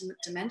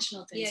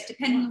multi-dimensional things. Yeah,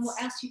 depending on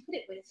what else you put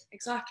it with.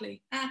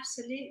 Exactly.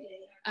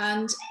 Absolutely.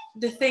 And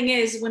the thing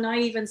is, when I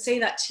even say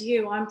that to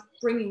you, I'm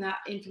bringing that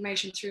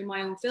information through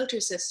my own filter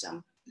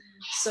system.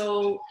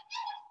 So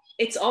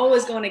it's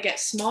always going to get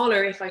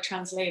smaller if I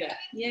translate it.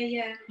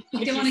 Yeah.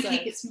 We don't want to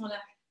keep it smaller.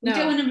 We No.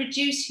 don't want to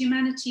reduce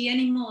humanity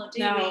anymore,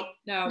 do we?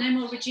 No. No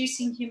more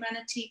reducing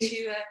humanity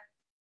to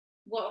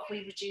what have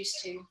we reduced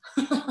to?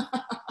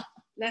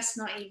 Let's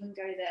not even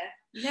go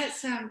there. Let's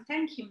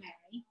thank you,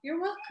 Mary.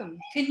 You're welcome.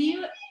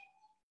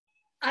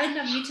 I'd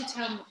love you to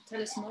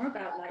tell us more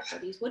about light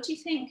bodies. What do you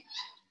think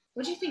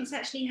is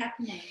actually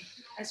happening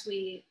as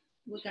we're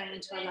going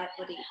into our light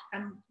body,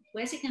 and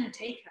where's it going to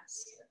take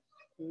us?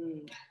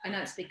 I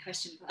know it's a big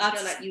question, but I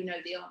feel like you know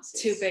the answers.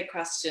 Two big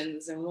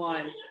questions in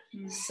one.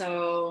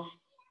 So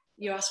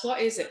you asked, what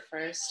is it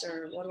first,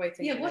 or what do I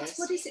think? Yeah, what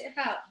is it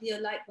about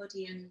your light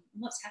body and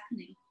what's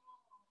happening?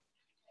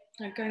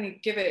 I'm going to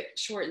give it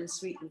short and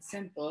sweet and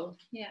simple.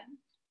 Yeah.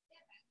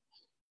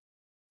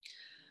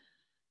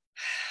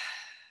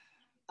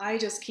 I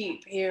just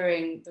keep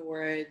hearing the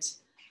word,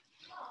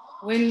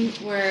 when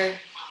we're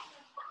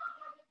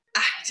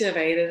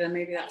activated, and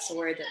maybe that's a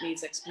word that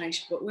needs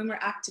explanation, but when we're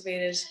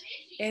activated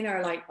in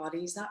our light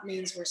bodies, that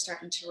means we're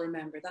starting to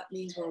remember. That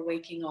means we're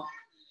waking up.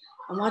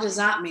 And what does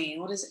that mean?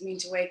 What does it mean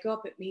to wake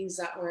up? It means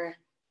that we're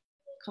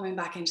coming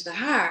back into the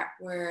heart.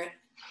 We're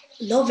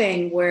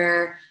loving,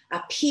 we're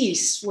at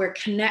peace, we're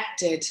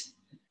connected.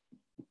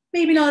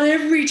 Maybe not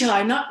every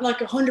time, not like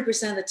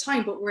 100% of the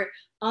time, but we're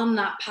on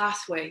that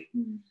pathway.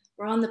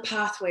 We're on the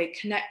pathway,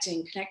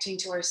 connecting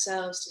to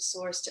ourselves, to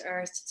source, to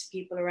earth, to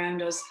people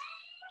around us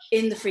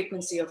in the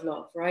frequency of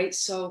love, right?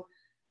 So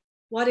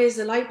what is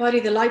the light body?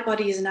 The light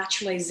body is an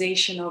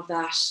actualization of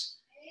that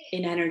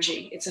in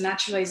energy. It's an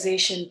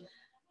actualization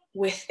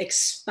with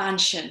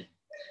expansion.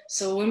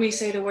 So when we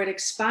say the word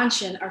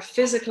expansion, our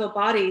physical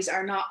bodies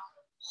are not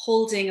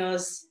holding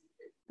us.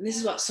 And this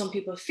is what some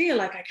people feel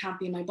like, I can't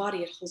be in my body.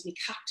 It holds me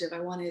captive. I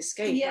want to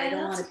escape. Yeah, I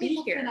don't want to be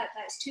here. Feel like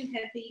that. It's too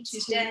heavy, too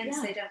dense.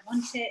 Yeah. They don't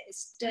want it.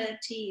 It's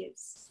dirty.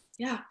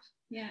 Yeah.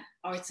 Yeah.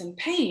 Or it's in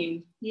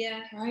pain.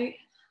 Yeah. Right.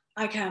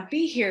 I can't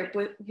be here.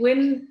 But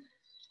when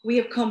we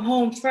have come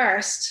home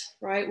first,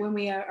 right? When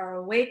we are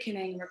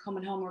awakening, we're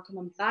coming home, we're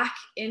coming back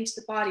into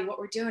the body. What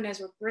we're doing is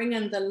we're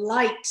bringing the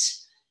light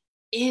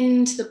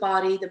into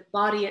the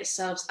body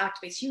itself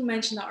activates. You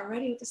mentioned that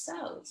already with the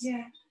cells.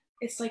 Yeah.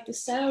 It's like the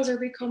cells are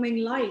becoming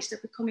light, they're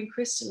becoming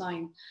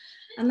crystalline.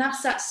 And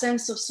that's that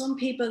sense of some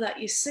people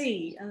that you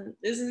see, and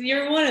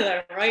you're one of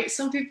them, right?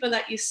 Some people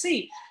that you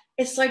see,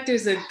 it's like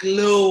there's a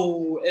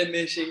glow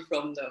emitting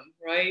from them,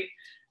 right?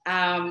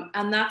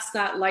 And that's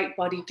that light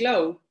body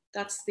glow.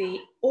 That's the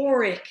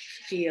auric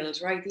field,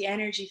 right? The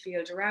energy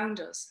field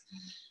around us.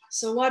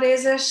 So what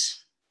is it?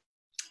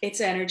 It's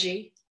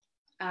energy.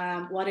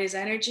 What is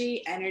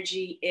energy?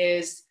 Energy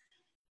is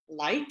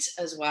light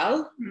as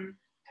well.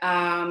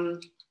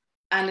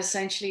 And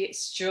essentially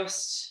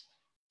it's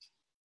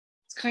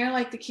kind of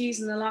like the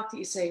keys in the lock that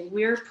you say,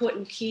 we're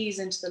putting keys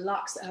into the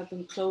locks that have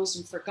been closed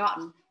and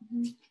forgotten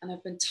and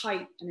have been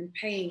tight and in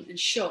pain and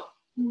shut.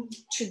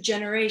 through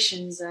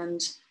generations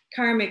and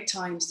karmic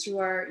times, through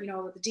our, you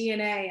know, the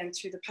DNA and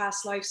through the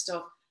past life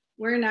stuff.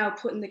 We're now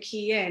putting the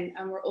key in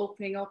and we're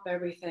opening up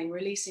everything,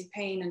 releasing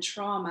pain and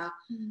trauma,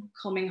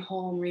 coming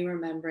home,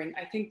 remembering.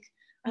 I think,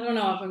 I don't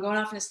know, if I'm going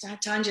off on a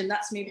tangent,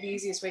 that's maybe the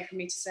easiest way for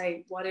me to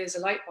say what is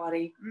a light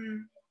body.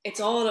 It's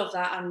all of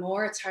that and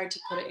more. It's hard to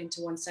put it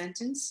into one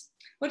sentence.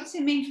 What does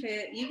it mean for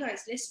you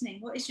guys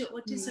listening? What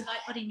does a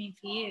light body mean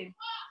for you?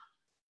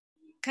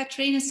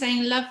 Katrina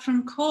saying love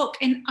from Cork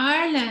in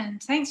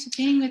Ireland. Thanks for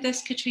being with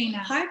us, Katrina.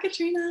 Hi,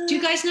 Katrina. Do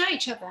you guys know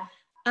each other?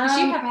 Because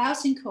you have a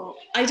house in Cork.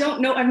 I don't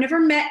know. I've never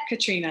met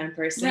Katrina in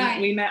person. Right.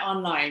 We met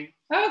online.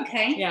 Oh,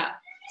 okay. Yeah.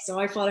 So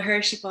I follow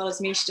her. She follows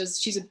me.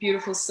 She's a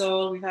beautiful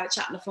soul. We've had a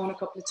chat on the phone a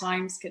couple of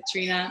times,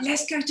 Katrina.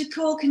 Let's go to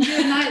Cork and do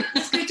a night.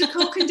 Let's go to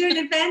Cork and do an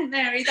event,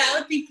 Mary. That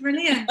would be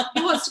brilliant.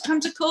 Who wants to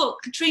come to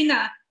Cork?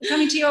 Katrina, we're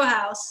coming to your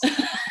house.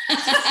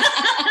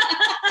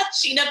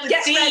 She'd have the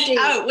Get tea ready.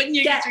 out, wouldn't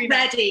you, Get Katrina?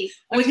 ready.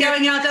 We're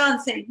going out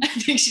dancing. I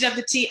think she'd have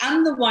the tea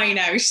and the wine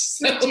out.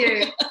 So. Would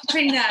you?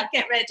 Katrina,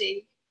 get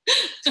ready.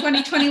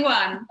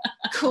 2021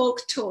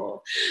 Cork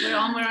tour. We're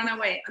on our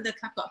way. Look,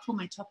 I've got to pull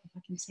my top if I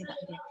can see that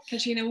again.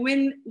 Katrina,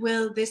 when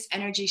will this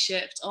energy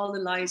shift? All the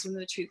lies, when will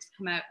the truth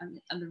come out and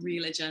the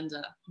real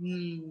agenda?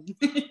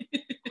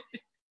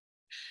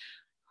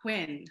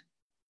 When?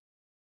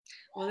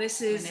 Well,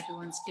 this is... when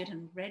everyone's good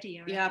and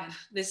ready. Yeah,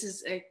 this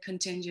is a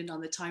contingent on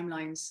the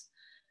timelines.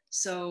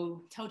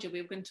 So... I told you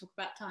we were going to talk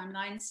about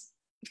timelines.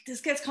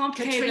 This gets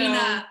complicated.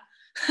 Katrina,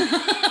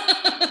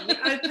 we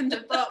opened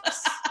a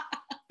box.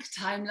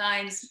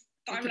 Timelines.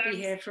 We could be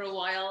here for a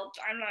while.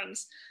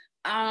 Timelines.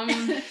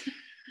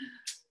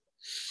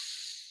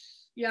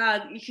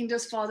 Yeah, you can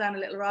just fall down a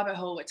little rabbit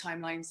hole with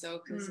timelines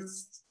though,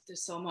 because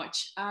there's so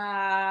much.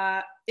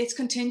 It's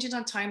contingent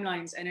on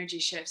timelines, energy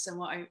shifts, and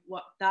what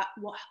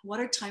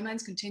are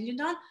timelines contingent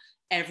on?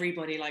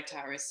 Everybody, like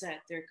Tara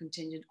said, they're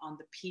contingent on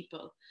the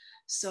people.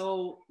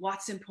 So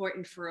what's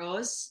important for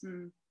us?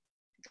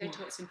 Go to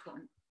what's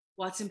important.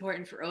 What's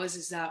important for us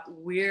is that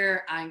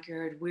we're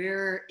anchored,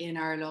 we're in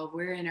our love,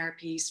 we're in our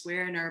peace,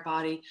 we're in our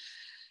body.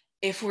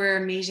 If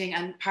we're meeting,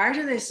 and part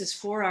of this is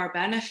for our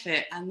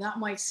benefit, and that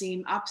might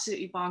seem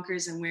absolutely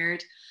bonkers and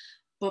weird,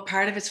 but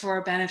part of it's for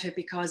our benefit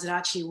because it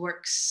actually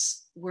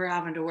works. We're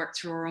having to work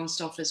through our own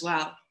stuff as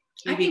well.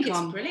 I think it's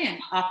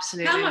brilliant.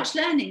 Absolutely. How much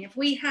learning have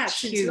we had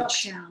since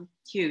lockdown?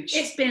 Huge.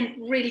 It's been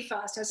really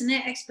fast, hasn't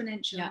it?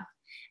 Exponential. Yeah.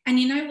 And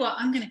you know what?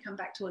 I'm going to come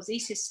back to what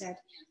Isis said.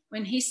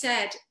 When he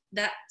said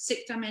that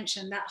sixth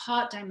dimension, that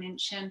heart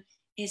dimension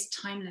is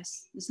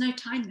timeless. There's no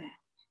time there.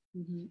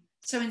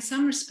 So in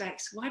some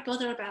respects, why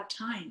bother about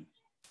time?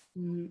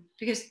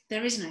 Because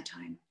there is no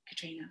time,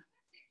 Katrina.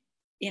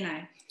 You know,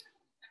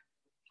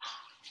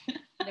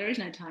 there is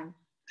no time.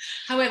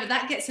 However,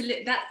 that gets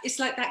it's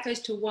like that goes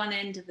to one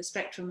end of the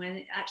spectrum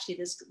when actually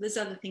there's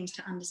other things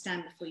to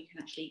understand before you can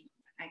actually,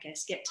 I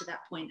guess, get to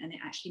that point and it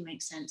actually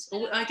makes sense.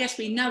 Or I guess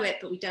we know it,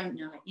 but we don't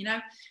know it. You know,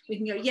 we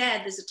can go, yeah,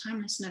 there's a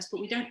timelessness,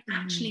 but we don't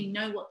actually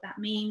know what that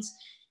means.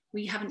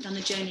 We haven't done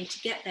the journey to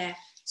get there.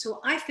 So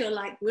I feel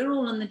like we're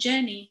all on the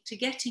journey to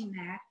getting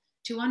there,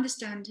 to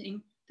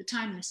understanding the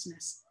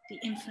timelessness, the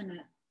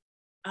infinite,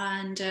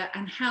 and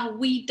how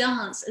we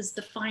dance as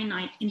the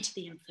finite into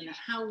the infinite,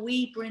 how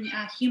we bring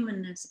our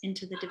humanness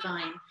into the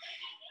divine.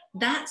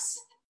 That's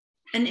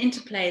an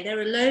interplay. There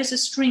are loads of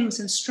strings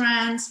and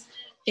strands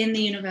in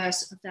the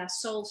universe of their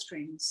soul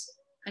strings.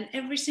 And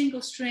every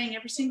single string,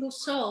 every single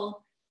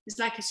soul is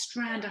like a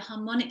strand, a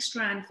harmonic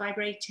strand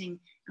vibrating.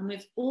 And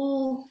we've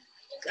all,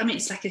 I mean,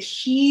 it's like a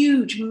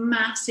huge,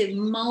 massive,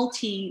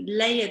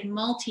 multi-layered,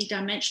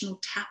 multi-dimensional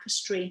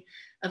tapestry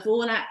of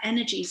all our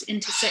energies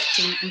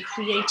intersecting and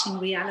creating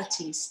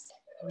realities.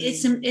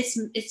 It's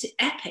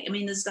epic. I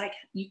mean, there's like,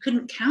 you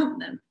couldn't count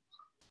them.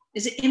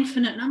 There's an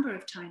infinite number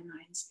of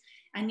timelines.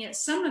 And yet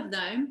some of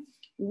them,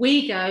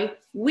 we go,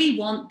 we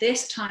want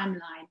this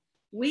timeline.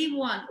 We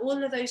want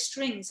all of those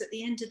strings at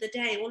the end of the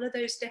day, all of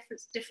those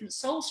different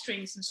soul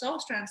strings and soul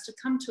strands to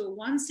come to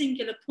one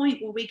singular point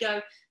where we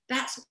go,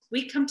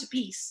 we come to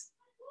peace.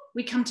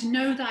 We come to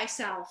know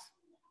thyself,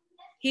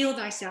 heal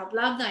thyself,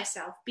 love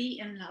thyself, be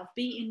in love,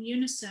 be in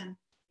unison,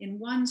 in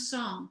one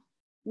song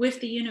with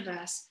the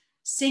universe,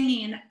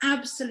 singing in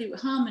absolute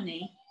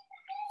harmony,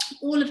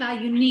 all of our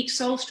unique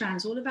soul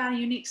strands, all of our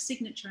unique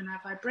signature and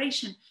our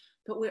vibration,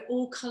 but we're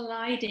all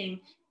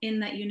colliding in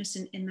that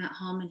unison, in that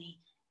harmony,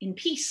 in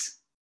peace,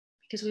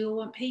 because we all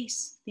want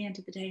peace at the end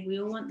of the day. We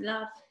all want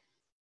love,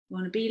 we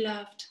want to be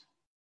loved.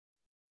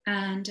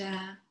 And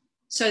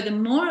so the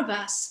more of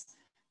us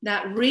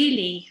that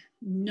really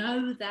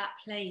know that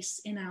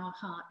place in our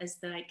heart as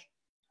like,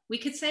 we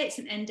could say it's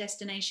an end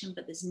destination,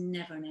 but there's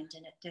never an end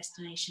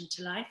destination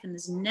to life, and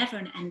there's never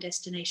an end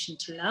destination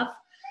to love.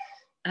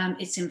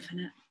 It's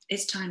infinite,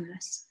 it's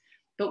timeless.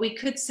 But we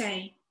could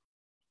say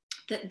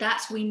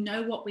that we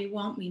know what we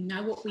want, we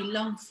know what we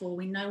long for,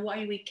 we know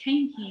why we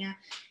came here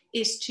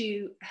is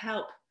to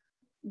help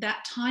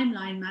that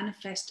timeline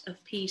manifest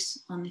of peace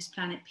on this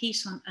planet,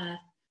 peace on earth,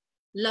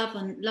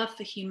 love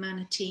for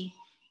humanity,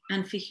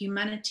 and for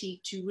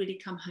humanity to really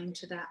come home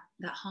to that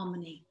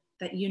harmony,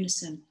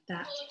 unison,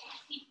 that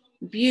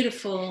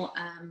beautiful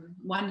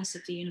oneness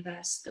of the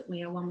universe, that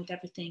we are one with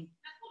everything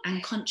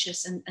and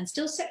conscious and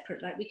still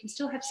separate. Like we can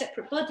still have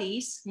separate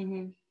bodies,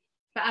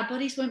 but our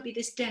bodies won't be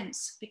this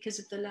dense because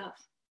of the love.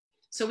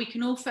 So we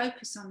can all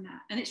focus on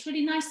that. And it's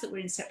really nice that we're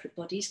in separate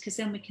bodies, because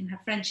then we can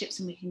have friendships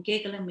and we can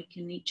giggle and we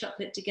can eat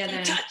chocolate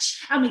together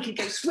and we can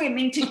go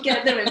swimming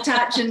together and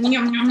touch and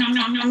yum, yum, yum,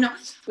 yum, yum, yum.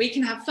 We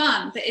can have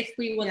fun. But if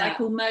we were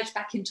like all merged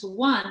back into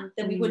one,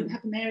 then we wouldn't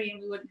have a Mary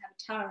and we wouldn't have a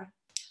Tara.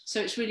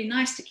 So it's really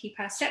nice to keep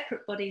our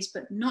separate bodies,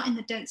 but not in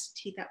the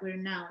density that we're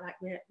in now. Like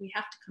we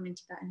have to come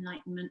into that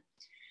enlightenment.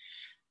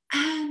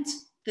 And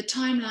the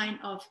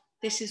timeline of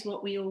this is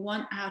what we all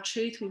want, our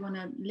truth. We want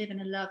to live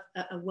in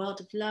a world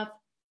of love.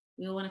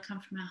 We all want to come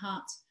from our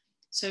hearts.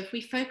 So if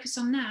we focus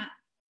on that,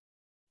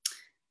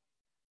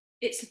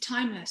 it's a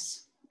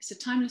timeless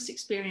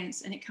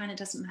experience, and it kind of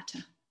doesn't matter.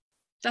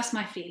 That's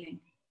my feeling.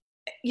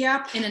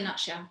 Yeah. In a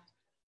nutshell.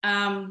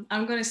 I'm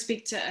going to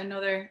speak to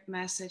another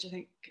message.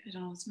 I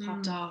don't know, it's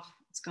popped off.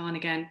 It's gone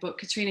again. But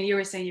Katrina, you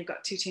were saying you've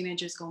got 2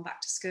 teenagers going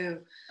back to school.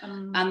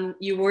 And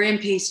you were in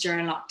peace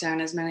during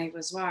lockdown, as many of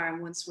us were.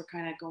 And once we're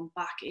kind of going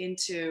back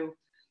into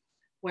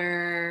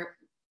where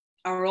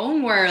our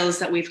own worlds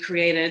that we've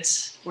created,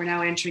 we're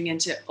now entering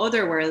into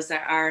other worlds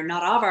that are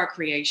not of our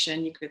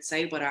creation, you could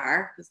say, but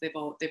are, because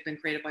they've been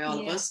created by all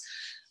of us.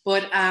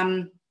 But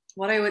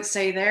what I would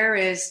say there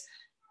is,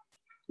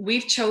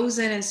 we've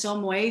chosen in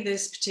some way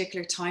this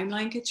particular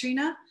timeline,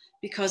 Katrina,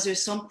 because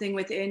there's something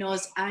within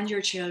us and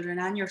your children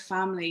and your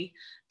family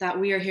that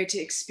we are here to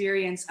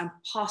experience and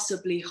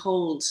possibly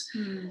hold.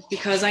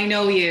 Because I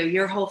know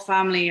your whole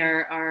family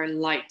are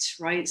light,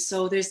 right?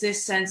 So there's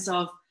this sense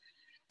of,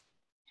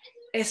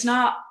 it's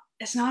not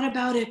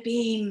about it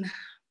being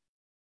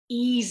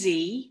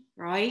easy,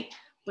 right?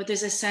 But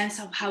there's a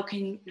sense of how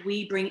can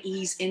we bring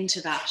ease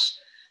into that?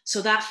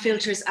 So that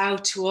filters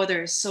out to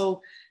others.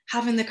 So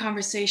having the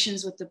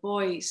conversations with the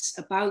boys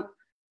about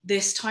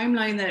this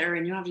timeline that are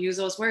in, you don't have to use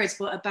those words,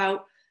 but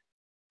about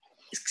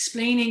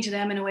explaining to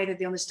them in a way that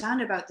they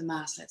understand about the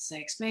Mass, let's say,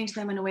 explain to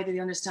them in a way that they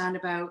understand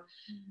about,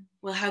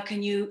 well, how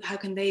can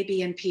they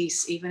be in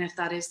peace, even if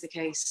that is the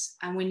case?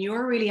 And when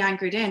you're really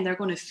anchored in, they're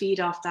going to feed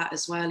off that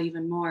as well,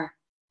 even more.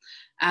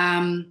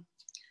 Children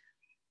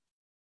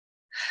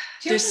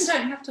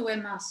don't have to wear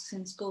masks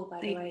in school,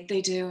 by the way.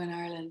 They do in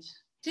Ireland.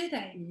 Do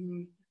they?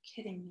 You're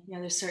kidding me. Yeah,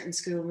 there's certain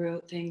school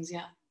rule things,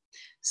 yeah.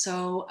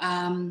 So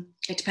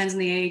it depends on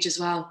the age as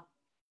well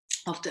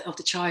of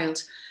the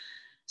child.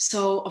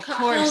 So of Cut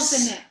course, holes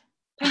in it,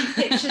 paint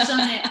pictures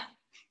on it,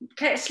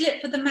 get a slit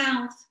for the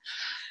mouth.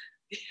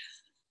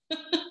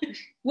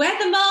 Wear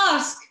the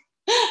mask.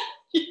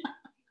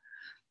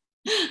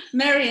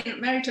 Mary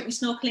took me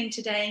snorkeling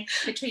today.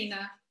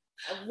 Katrina,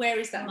 where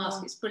is that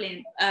mask? It's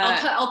brilliant.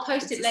 I'll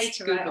post it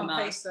later, right, on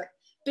Facebook.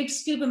 Big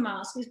scuba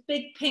mask, this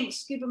big pink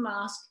scuba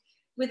mask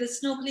with a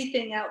snorkely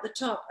thing out the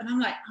top, and I'm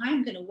like,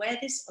 I'm going to wear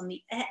this in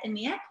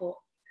the airport,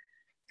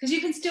 because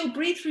you can still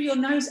breathe through your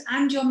nose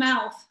and your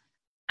mouth.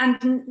 And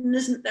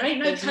there ain't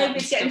no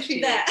COVID getting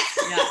through there.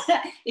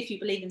 Yeah. If you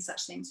believe in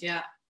such things.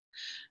 Yeah.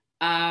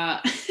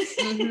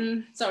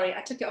 Sorry,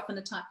 I took it off on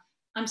the time.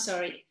 I'm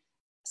sorry.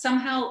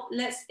 Somehow,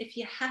 if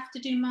you have to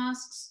do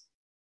masks,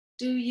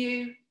 do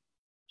you?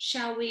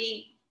 Shall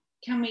we?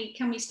 Can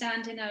we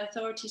stand in our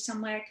authority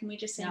somewhere? Can we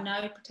just say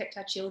no, protect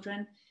our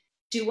children,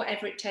 do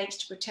whatever it takes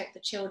to protect the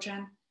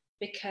children?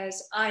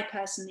 Because I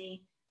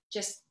personally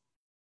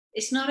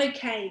it's not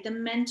okay. The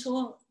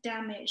mental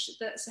damage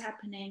that's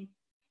happening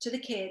to the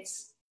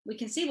kids, we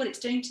can see what it's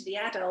doing to the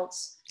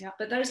adults,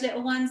 but those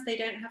little ones, they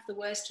don't have the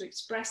words to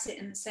express it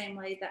in the same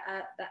way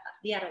that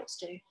the adults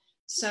do.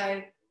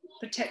 So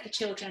protect the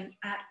children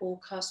at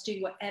all costs.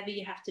 Do whatever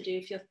you have to do.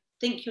 If you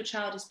think your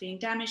child is being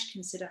damaged,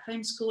 consider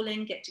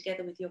homeschooling. Get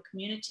together with your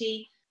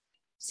community,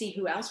 see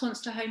who else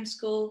wants to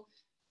homeschool,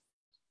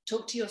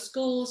 talk to your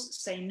schools,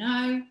 say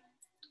no,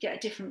 get a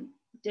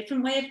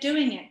different way of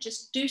doing it.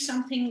 Just do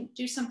something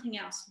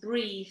else,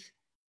 breathe,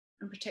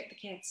 and protect the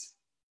kids.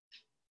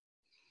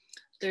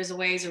 There's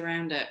ways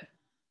around it.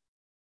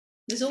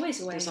 There's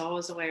always a way. There's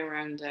always a way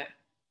around it.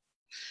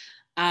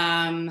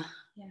 And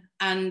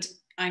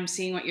I'm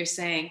seeing what you're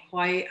saying.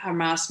 Why are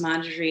masks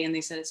mandatory? And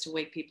they said it's to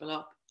wake people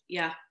up.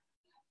 Yeah.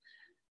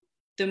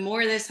 The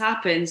more this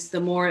happens, the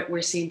more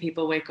we're seeing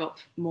people wake up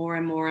more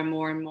and more and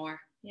more and more.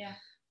 Yeah.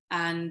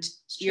 And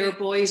your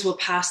boys will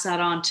pass that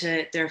on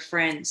to their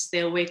friends.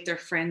 They'll wake their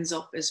friends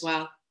up as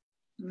well.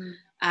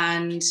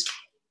 And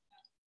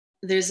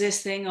there's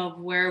this thing of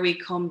where we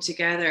come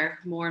together,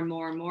 more and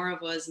more and more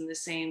of us in the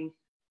same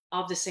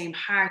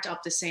heart, of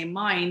the same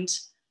mind,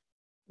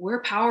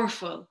 we're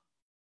powerful.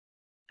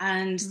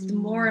 And the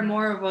more and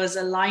more of us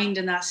aligned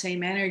in that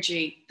same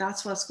energy,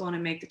 that's what's going to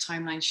make the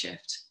timeline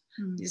shift.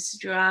 This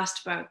is you're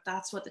asked about,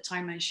 that's what the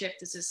timeline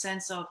shift is, a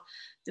sense of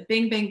the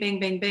bing, bing, bing,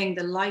 bing, bing,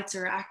 the lights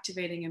are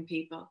activating in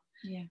people.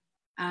 Yeah.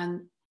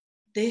 And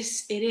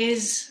it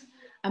is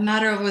a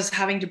matter of us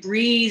having to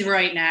breathe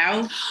right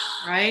now,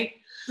 right?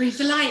 Breathe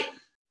the light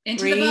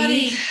into the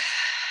body.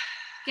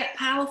 Get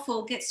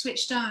powerful, get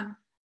switched on.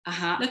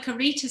 Look,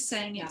 Arita's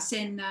saying it's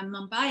in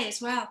Mumbai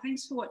as well.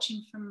 Thanks for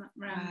watching from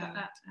around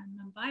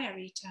Mumbai,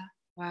 Arita.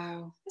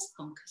 Wow. That's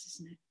bonkers,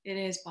 isn't it? It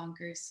is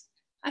bonkers.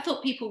 I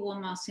thought people wore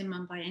masks in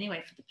Mumbai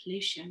anyway for the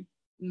pollution,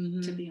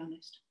 to be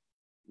honest.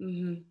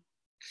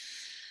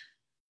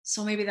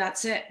 So maybe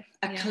that's it.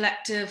 A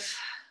collective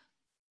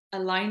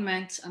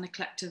alignment and a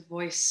collective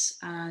voice.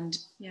 And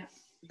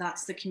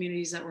that's the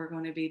communities that we're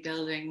going to be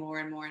building more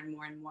and more and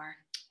more and more.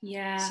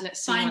 Yeah. So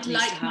let's see find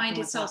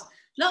like-minded souls.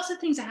 Lots of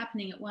things are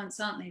happening at once,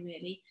 aren't they,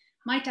 really?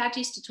 My dad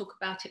used to talk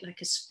about it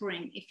like a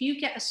spring. If you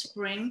get a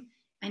spring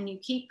and you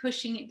keep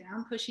pushing it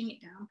down, pushing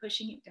it down,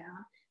 pushing it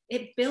down,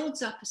 it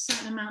builds up a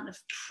certain amount of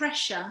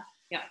pressure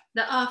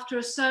that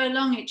after so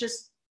long,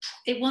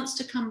 it wants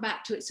to come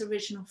back to its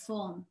original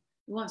form.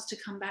 It wants to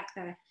come back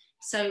there.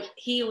 So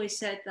he always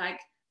said, like,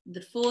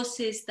 the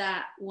forces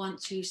that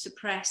want to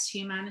suppress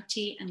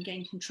humanity and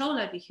gain control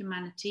over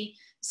humanity,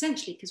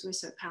 essentially because we're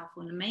so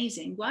powerful and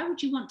amazing, why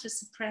would you want to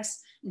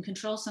suppress and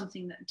control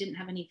something that didn't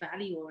have any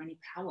value or any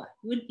power?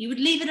 You would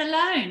leave it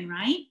alone,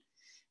 right?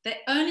 They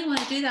only want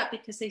to do that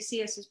because they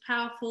see us as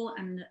powerful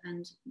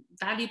and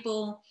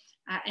valuable.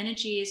 Our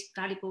energy is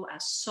valuable. Our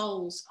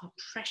souls are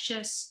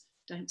precious.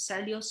 Don't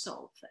sell your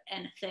soul for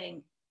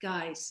anything.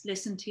 Guys,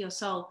 listen to your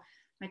soul.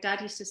 My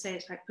dad used to say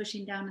it's like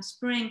pushing down a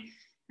spring.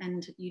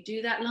 And you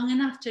do that long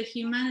enough to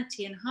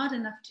humanity and hard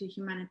enough to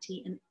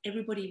humanity, and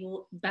everybody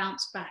will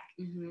bounce back.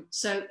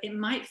 So it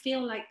might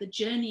feel like the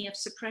journey of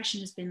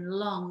suppression has been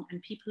long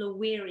and people are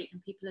weary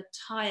and people are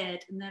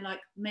tired and they're like,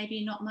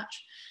 maybe not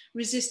much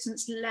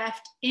resistance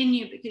left in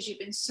you because you've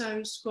been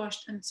so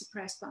squashed and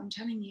suppressed. But I'm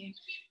telling you,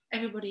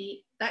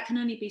 everybody, that can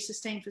only be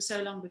sustained for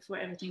so long before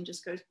everything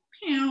just goes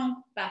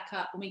back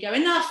up and we go,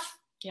 enough.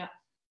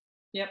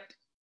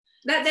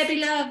 Let there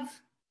be love.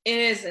 It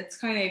is. It's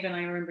kind of even,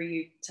 I remember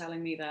you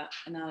telling me that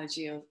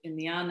analogy of in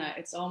the Anna,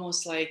 it's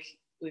almost like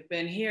we've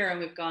been here and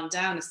we've gone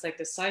down. It's like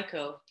the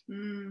cycle.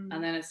 And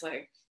then it's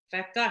like,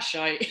 feck that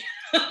shite.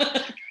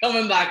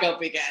 Coming back up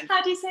again.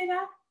 How do you say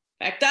that?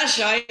 Feck that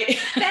shite.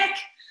 Feck.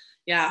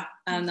 Yeah.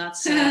 And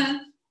that's,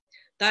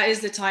 that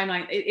is the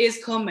timeline. It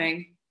is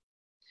coming.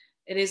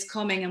 It is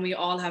coming and we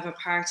all have a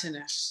part in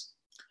it.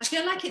 I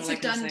feel like it's a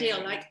done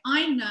deal. Like,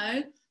 I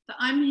know that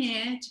I'm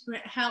here to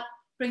help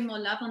bring more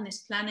love on this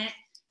planet,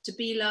 to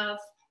be love,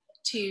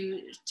 to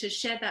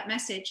share that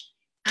message,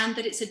 and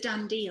that it's a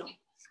done deal.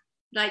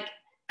 Like,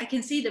 I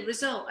can see the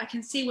result, I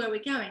can see where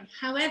we're going.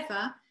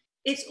 However,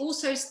 it's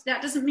also,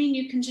 that doesn't mean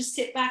you can just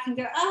sit back and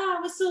go,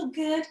 it's all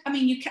good. I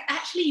mean, you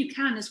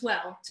can as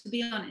well, to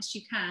be honest,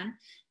 you can.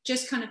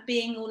 Just kind of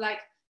being all like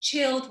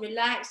chilled,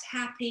 relaxed,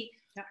 happy,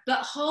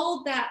 but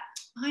hold that,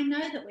 I know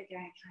that we're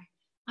going okay.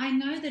 I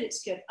know that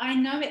it's good. I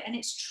know it and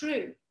it's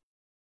true.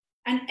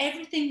 And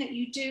everything that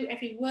you do,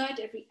 every word,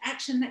 every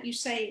action that you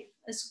say,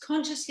 as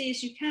consciously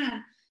as you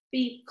can,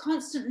 be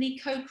constantly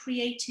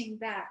co-creating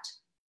that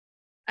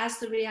as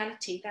the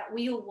reality that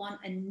we all want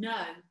and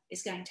know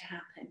is going to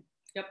happen.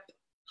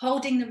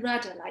 Holding the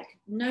rudder, like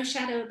no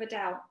shadow of a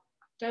doubt.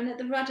 Don't let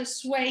the rudder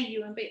sway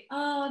you and be,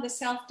 the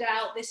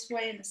self-doubt this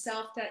way and the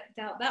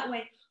self-doubt that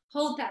way.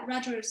 Hold that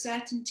rudder of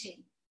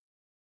certainty.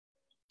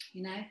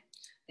 You know,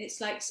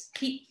 it's like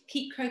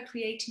keep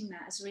co-creating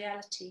that as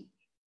reality.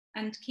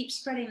 And keep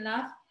spreading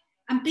love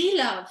and be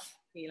love.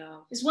 Be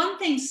love. It's one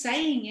thing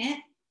saying it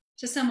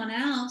to someone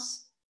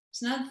else.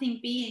 It's another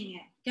thing being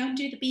it. Go and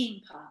do the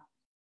being part.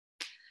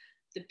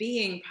 The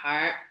being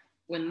part,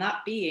 when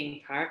that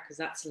being part, because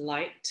that's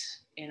light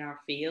in our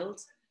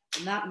field,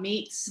 and that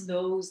meets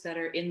those that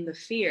are in the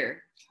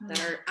fear, that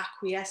are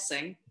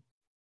acquiescing,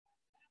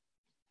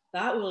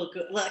 that will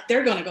go, like,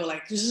 they're going to go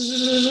like, they're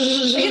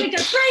going to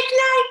go, bright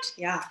light.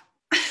 Yeah.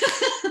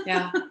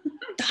 Yeah.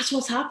 That's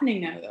what's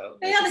happening now, though.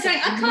 They're going,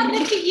 I can't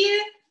look at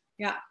you.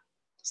 Yeah.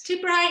 It's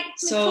too bright.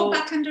 So fall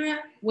back under it.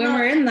 When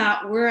we're in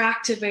that, we're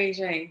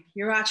activating.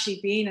 You're actually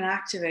being an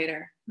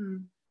activator.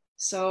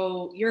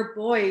 So your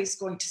boys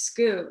going to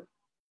school,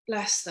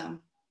 bless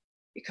them,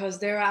 because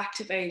they're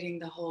activating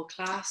the whole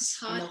class. It's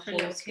hard for a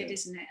little kid,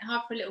 isn't it?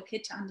 Hard for a little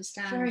kid to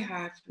understand. Very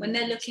hard. When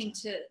they're looking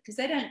to, because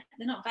they're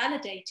not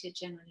validated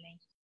generally.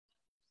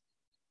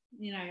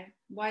 You know,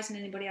 why isn't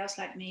anybody else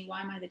like me?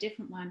 Why am I the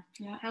different one?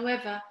 Yeah.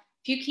 However,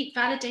 if you keep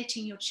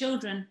validating your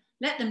children,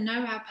 let them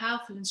know how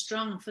powerful and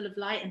strong and full of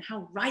light and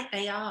how right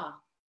they are.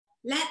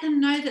 Let them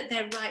know that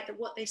they're right, that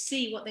what they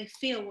see, what they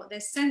feel, what they're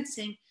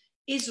sensing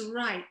is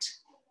right.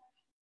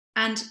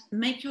 And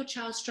make your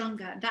child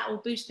stronger. That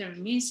will boost their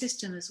immune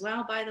system as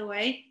well, by the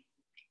way.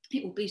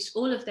 It will boost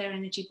all of their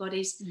energy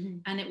bodies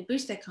and it will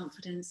boost their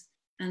confidence.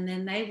 And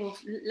then they will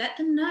let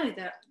them know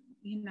that,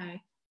 you know,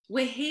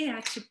 we're here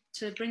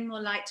to bring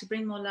more light, to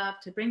bring more love,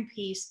 to bring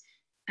peace.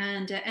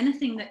 And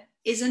anything that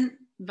isn't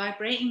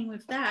vibrating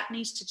with that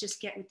needs to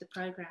just get with the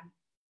program.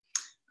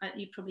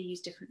 You probably use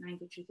different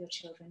language with your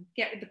children.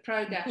 Get with the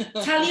program.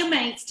 Tell your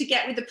mates to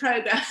get with the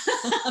program.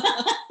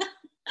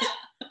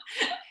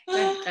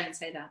 Don't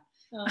say that.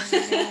 Oh my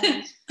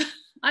God.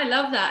 I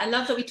love that. I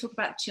love that we talk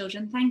about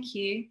children. Thank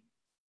you.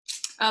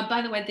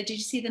 By the way, did you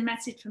see the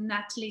message from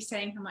Natalie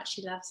saying how much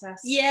she loves us?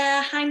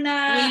 Yeah, hi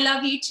Nat. We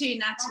love you too,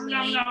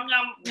 Natalie.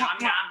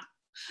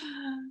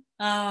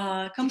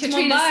 Come to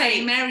Katrina's Mumbai.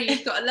 saying, Mary,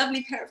 you've got a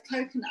lovely pair of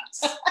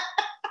coconuts.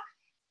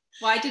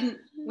 Why didn't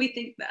we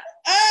think that?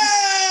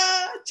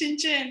 Chin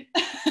chin.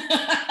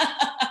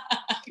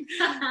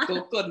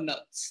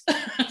 Coconuts.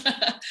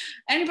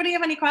 Anybody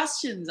have any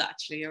questions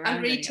actually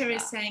around? Rita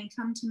is saying,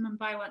 come to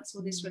Mumbai once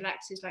all this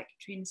relaxes. Like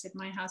Katrina said,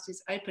 my house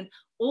is open.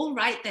 All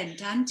right then,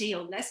 done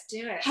deal. Let's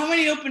do it. How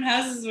many open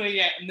houses will we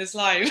get in this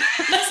live?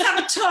 Let's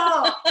have a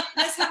tour.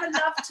 Let's have a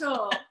love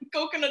tour.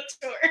 Coconut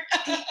tour.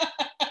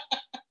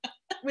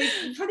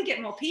 We'd probably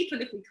get more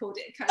people if we called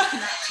it a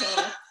coconut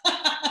tour.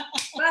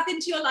 Bath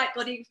into your light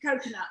body of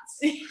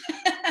coconuts.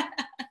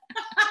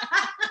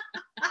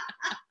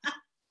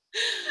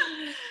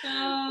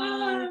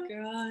 Oh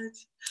God.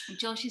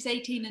 Josh is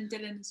 18 and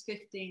Dylan is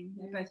 15.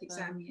 They're both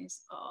exam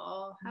years.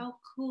 Oh, how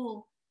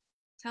cool.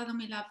 Tell them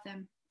we love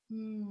them.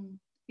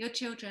 Your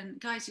children,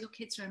 guys, your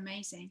kids are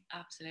amazing.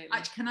 Absolutely.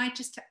 Can I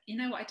just, you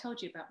know what I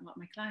told you about what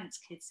my client's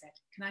kids said?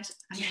 Can I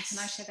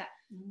share that?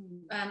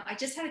 I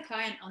just had a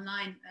client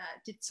online,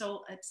 did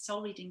a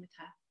soul reading with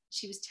her.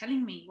 She was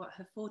telling me what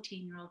her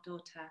 14-year-old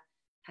daughter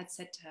had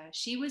said to her.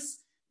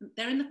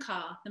 They're in the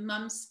car, the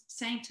mum's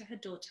saying to her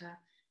daughter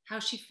how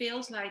she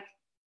feels like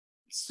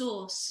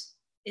Source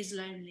is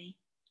lonely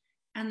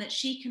and that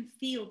she can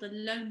feel the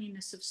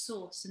loneliness of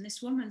Source. And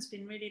this woman's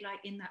been really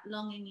like in that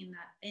longing,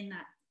 in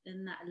that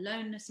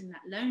aloneness, in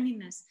that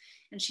loneliness.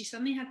 And she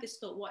suddenly had this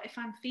thought, what if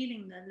I'm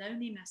feeling the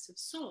loneliness of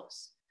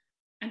Source?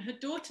 And her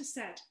daughter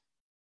said,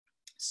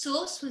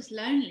 Source was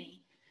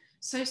lonely.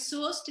 So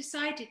Source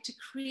decided to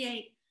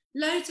create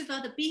loads of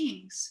other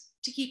beings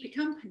to keep it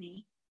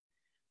company.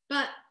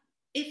 But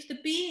if the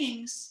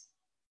beings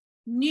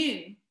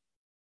knew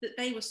that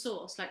they were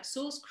Source, like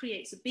Source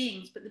creates the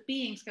beings, but the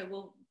beings go,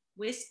 well,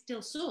 we're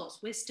still Source,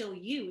 we're still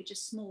you, we're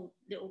just small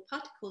little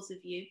particles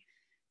of you,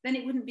 then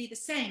it wouldn't be the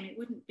same.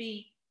 It'd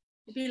be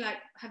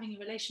like having a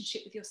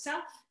relationship with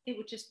yourself. It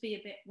would just be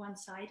a bit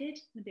one-sided,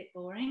 a bit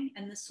boring,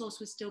 and the Source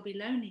would still be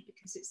lonely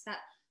because it's that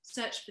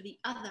search for the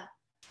other.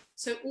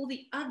 So all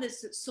the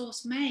others that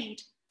Source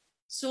made,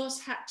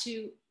 Source had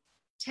to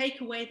take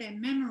away their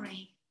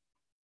memory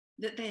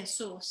that they are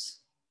Source,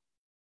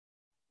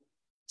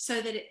 so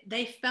that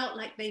they felt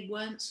like they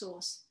weren't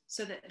Source,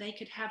 so that they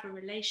could have a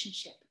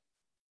relationship.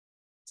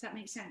 Does that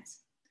make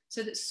sense?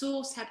 So that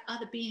Source had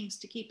other beings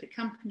to keep it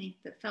company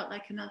that felt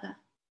like another.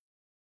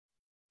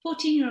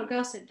 14-year-old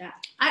girl said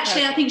that.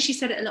 Actually, I think she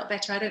said it a lot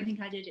better. I don't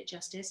think I did it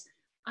justice.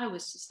 I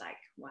was just like,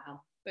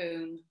 wow.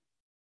 Boom.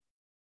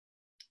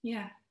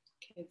 Yeah.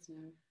 Kids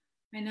know.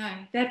 I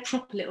know. They're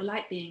proper little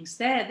light beings.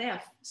 They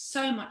are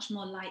so much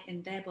more light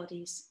in their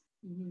bodies.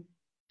 Mm-hmm.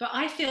 But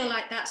I feel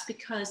like that's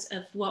because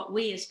of what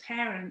we as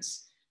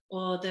parents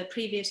or the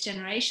previous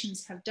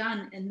generations have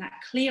done in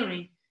that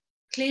clearing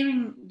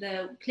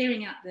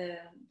out the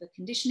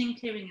conditioning,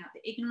 clearing out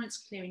the ignorance,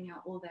 clearing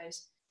out all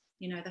those,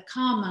 the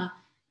karma,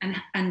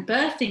 and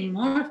birthing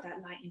more of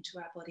that light into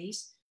our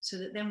bodies, so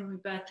that then when we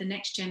birth the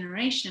next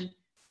generation,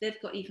 they've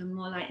got even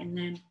more light in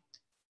them.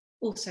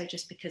 Also,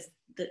 just because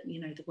the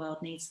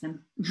world needs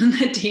them.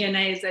 The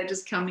DNA is they're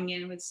just coming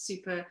in with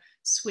super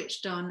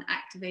switched on,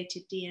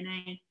 activated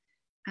DNA.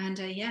 And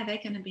they're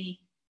going to be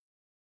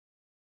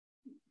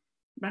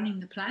running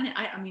the planet.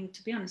 I mean,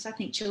 to be honest, I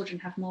think children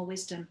have more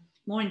wisdom,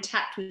 more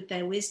intact with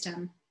their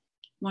wisdom,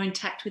 more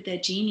intact with their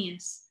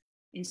genius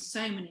in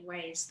so many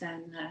ways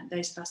than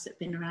those of us that have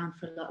been around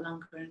for a lot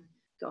longer and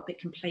got a bit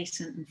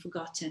complacent and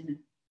forgotten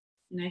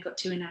and, got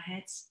two in our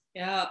heads.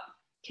 Yeah.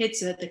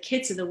 The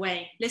kids are the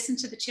way. Listen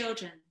to the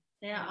children.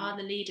 They are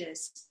the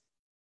leaders.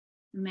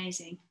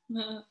 Amazing.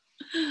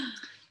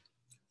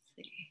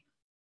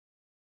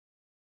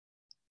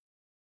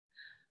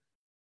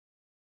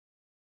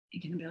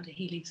 You're going to build a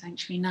healing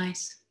sanctuary.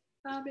 Nice.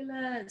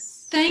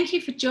 Fabulous. Thank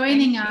you for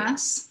joining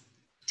us.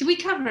 Did we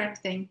cover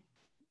everything?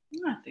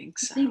 I think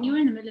so. I think you were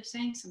in the middle of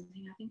saying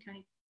something. I think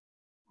I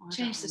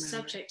changed the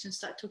subject and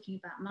started talking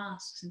about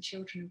masks and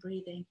children and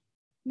breathing.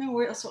 No,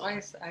 that's what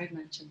I had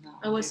mentioned that.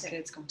 Oh, was it?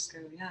 Kids come to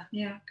school, yeah.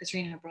 Yeah.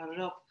 Katrina had brought it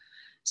up.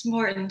 It's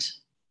important.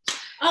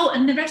 Oh,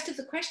 and the rest of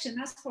the question,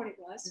 that's what it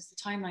was. It's the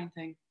timeline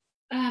thing.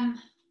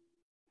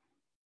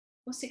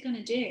 What's it going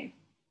to do?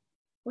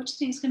 What do you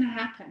think is going to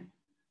happen?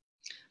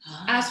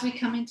 As we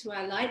come into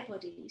our light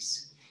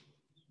bodies?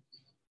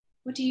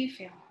 What do you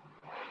feel?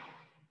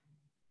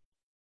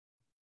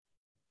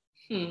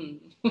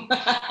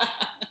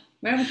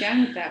 Where are we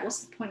going with that?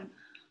 What's the point?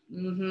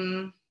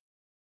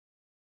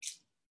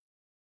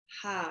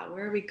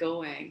 Where are we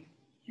going?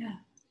 Yeah.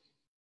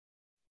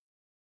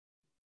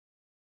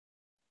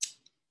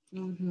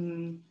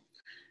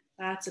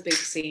 That's a big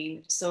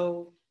scene.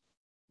 So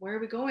where are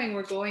we going?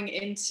 We're going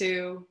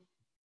into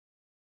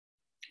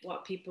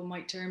what people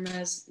might term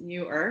as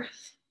New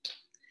Earth.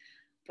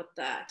 But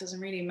that doesn't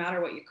really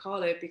matter what you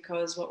call it,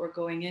 because what we're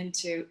going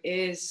into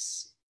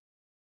is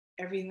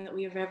everything that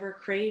we have ever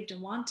craved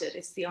and wanted.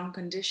 It's the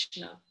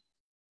unconditional.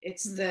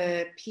 It's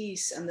the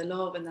peace and the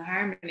love and the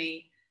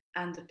harmony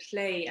and the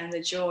play and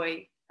the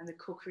joy and the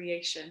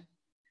co-creation.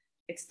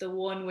 It's the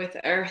one with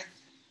earth.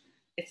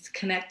 It's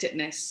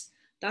connectedness.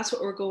 That's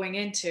what we're going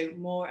into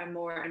more and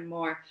more and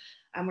more.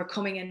 And we're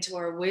coming into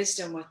our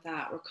wisdom with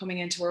that. We're coming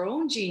into our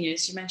own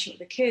genius. You mentioned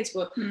with the kids,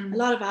 but a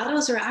lot of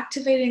adults are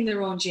activating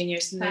their own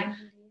genius, and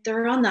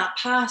they're on that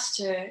path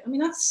to, I mean,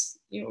 that's,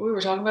 you know, we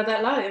were talking about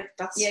that live.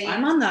 That's,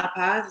 I'm on that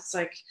path. It's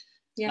like,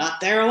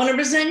 not there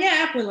 100%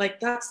 yet, but like,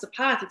 that's the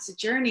path. It's a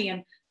journey,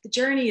 and the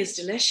journey is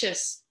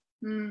delicious.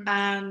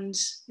 And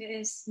it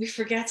is. We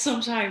forget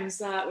sometimes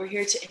that we're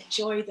here to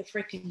enjoy the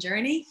freaking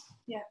journey.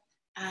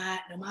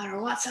 No matter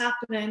what's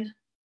happening,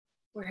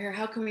 we're here.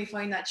 How can we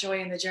find that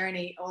joy in the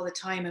journey all the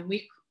time? And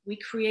we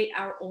create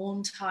our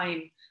own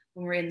time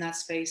when we're in that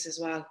space as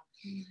well.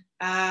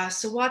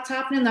 So what's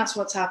happening? That's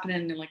what's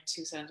happening in like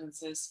 2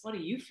 sentences. What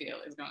do you feel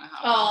is going to happen?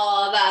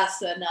 Oh,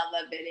 that's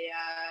another video.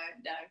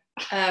 No,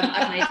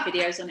 I've made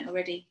videos on it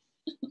already.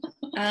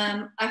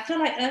 I feel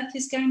like Earth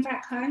is going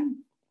back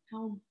home.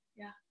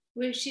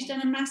 Where she's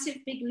done a massive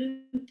big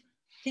loop.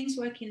 Things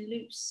work in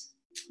loops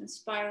and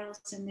spirals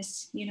in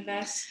this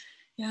universe.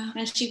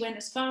 And she went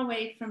as far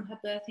away from her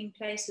birthing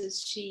place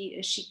as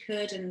she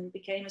could, and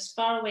became as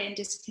far away and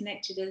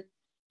disconnected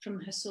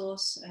from her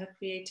source, her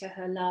creator,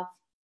 her love,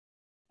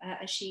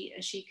 as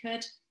she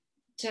could,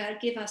 to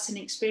give us an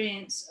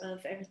experience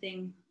of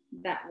everything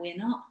that we're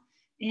not,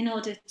 in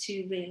order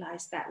to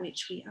realize that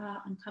which we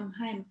are and come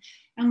home.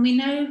 And we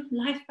know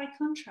life by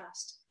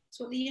contrast. It's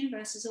what the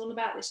universe is all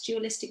about, this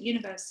dualistic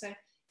universe. So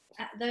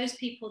those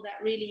people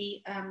that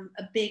really are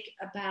big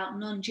about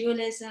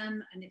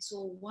non-dualism and it's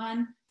all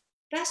one,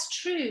 that's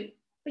true,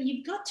 but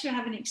you've got to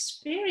have an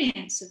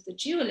experience of the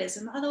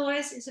dualism,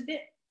 otherwise it's a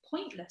bit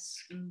pointless.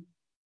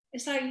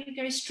 It's like you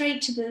go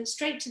straight to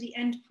the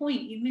end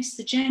point. You miss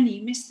the journey,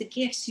 you miss the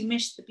gifts, you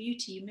miss the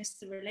beauty, you miss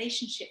the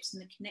relationships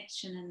and the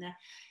connection and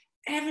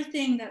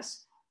everything.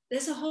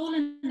 There's a whole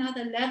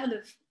another level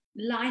of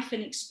life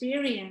and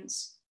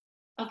experience.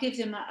 I'll give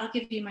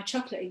you my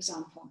chocolate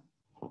example.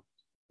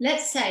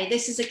 Let's say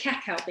this is a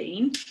cacao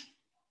bean,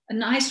 a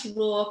nice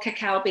raw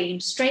cacao bean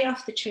straight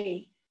off the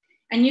tree.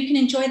 And you can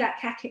enjoy that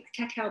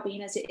cacao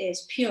bean as it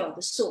is, pure,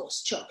 the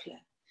source,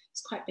 chocolate.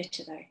 It's quite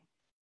bitter though.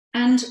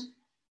 And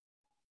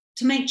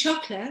to make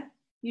chocolate,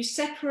 you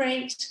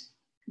separate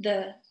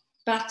the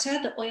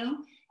butter, the oil,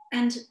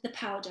 and the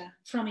powder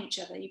from each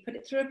other. You put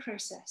it through a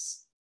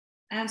process.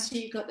 And so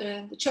you've got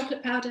the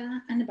chocolate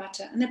powder and the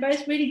butter. And they're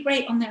both really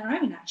great on their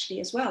own, actually,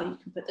 as well. You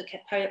can put the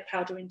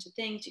powder into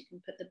things, you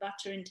can put the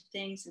butter into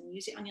things and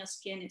use it on your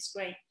skin. It's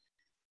great.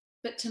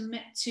 But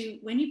to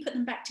when you put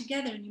them back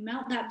together and you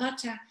melt that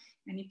butter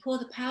and you pour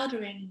the powder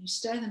in and you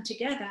stir them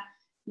together,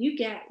 you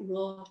get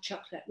raw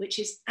chocolate, which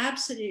is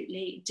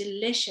absolutely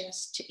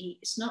delicious to eat.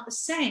 It's not the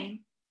same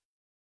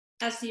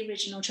as the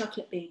original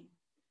chocolate bean.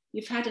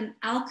 You've had an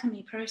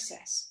alchemy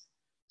process.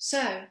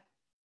 So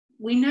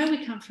we know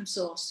we come from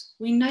source.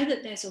 We know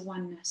that there's a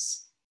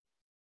oneness.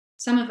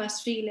 Some of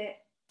us feel it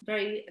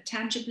very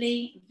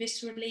tangibly,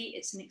 viscerally.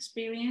 It's an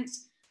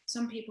experience.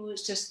 Some people,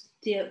 it's just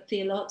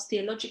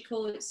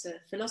theological, it's a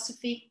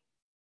philosophy.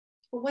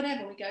 Or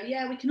whatever, we go,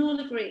 yeah, we can all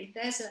agree.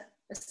 There's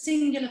a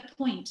singular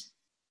point.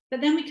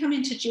 But then we come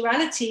into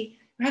duality.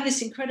 We have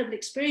this incredible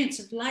experience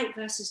of light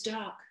versus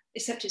dark,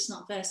 except it's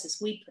not verses,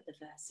 we put the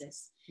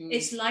verses.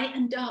 It's light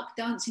and dark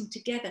dancing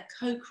together,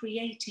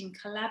 co-creating,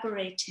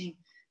 collaborating,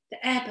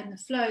 the ebb and the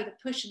flow, the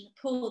push and the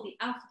pull, the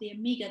alpha, the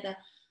omega,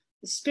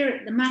 the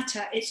spirit, the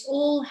matter. It's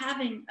all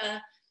having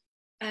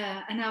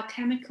an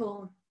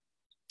alchemical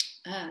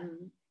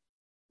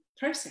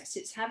process.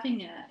 It's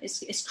having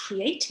it's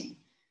creating.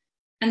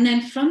 And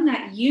then from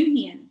that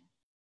union,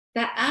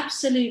 that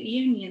absolute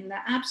union,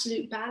 that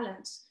absolute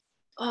balance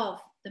of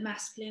the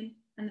masculine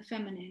and the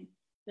feminine,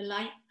 the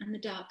light and the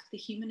dark, the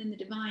human and the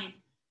divine,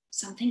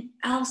 something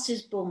else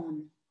is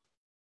born.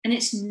 And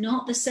it's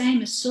not the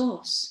same as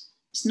source.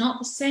 It's not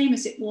the same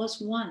as it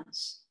was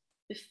once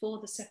before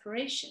the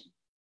separation.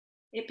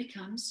 It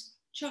becomes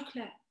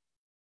chocolate,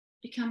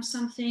 becomes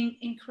something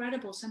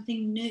incredible,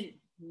 something new.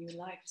 New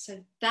life. So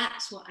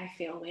that's what I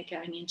feel we're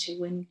going into,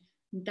 when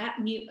that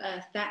new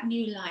earth, that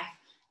new life,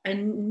 a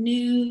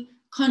new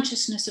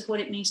consciousness of what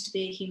it means to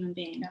be a human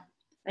being,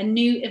 a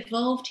new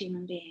evolved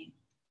human being.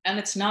 And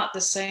it's not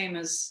the same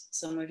as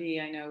some of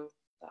you I know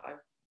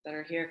that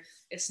are here.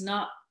 It's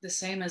not the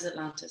same as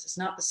Atlantis. It's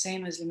not the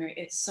same as Lemuria.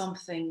 It's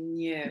something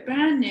new.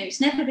 Brand new.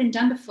 It's never been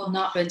done before.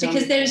 Not been done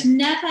because before. There's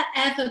never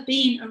ever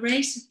been a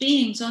race of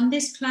beings on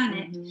this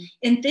planet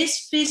in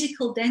this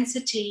physical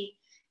density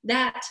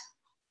that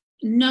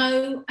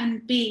know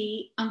and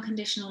be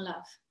unconditional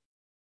love.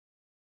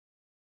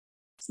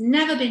 It's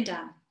never been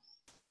done.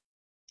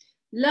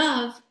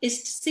 Love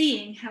is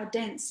seeing how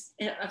dense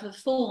of a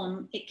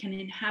form it can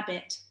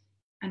inhabit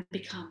and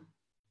become.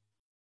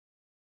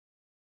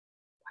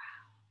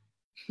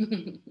 Wow.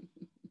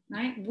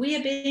 Right? We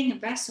are being a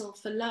vessel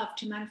for love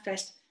to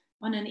manifest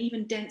on an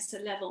even denser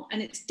level.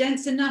 And it's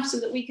dense enough so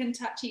that we can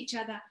touch each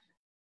other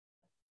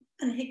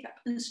and hiccup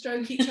and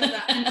stroke each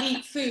other and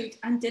eat food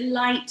and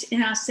delight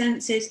in our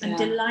senses and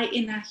delight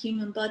in our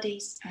human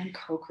bodies. And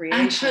co-create.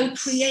 And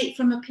co-create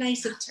from a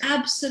place of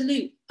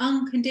absolute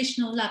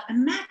unconditional love.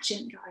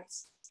 Imagine,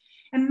 guys,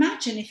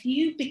 imagine if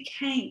you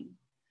became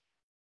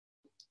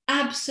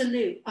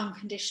absolute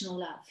unconditional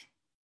love.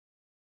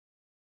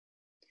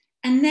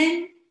 And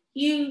then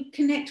you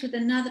connect with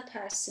another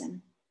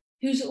person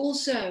who's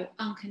also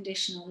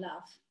unconditional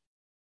love.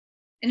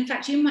 And in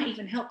fact, you might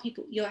even help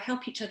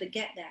each other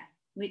get there,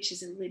 which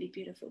is a really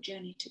beautiful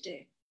journey to do.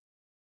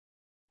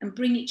 And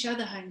bring each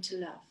other home to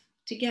love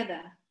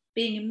together,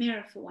 being a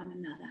mirror for one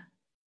another.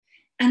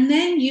 And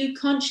then you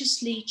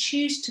consciously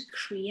choose to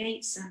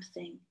create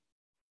something,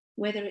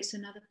 whether it's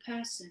another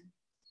person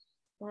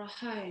or a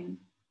home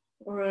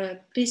or a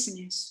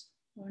business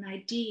or an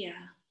idea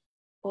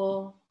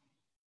or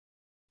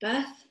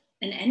birth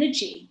an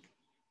energy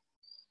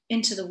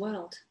into the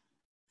world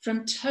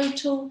from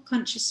total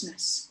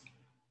consciousness.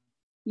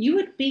 You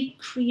would be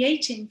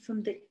creating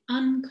from the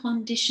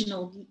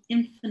unconditional, the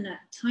infinite,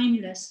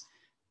 timeless,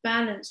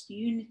 balanced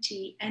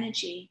unity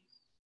energy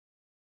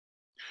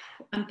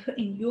and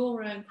putting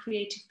your own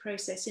creative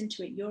process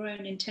into it, your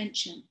own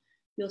intention,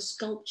 your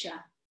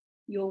sculpture,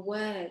 your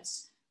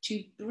words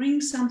to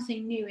bring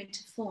something new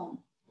into form.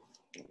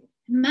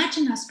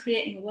 Imagine us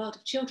creating a world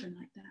of children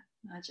like that.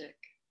 Magic.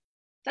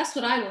 That's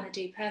what I want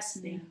to do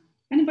personally. Yeah.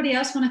 Anybody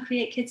else want to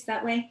create kids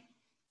that way?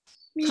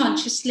 Yeah.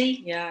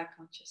 Consciously? Yeah,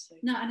 consciously.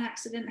 Not an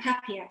accident,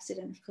 happy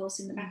accident, of course,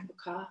 in the back of a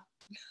car.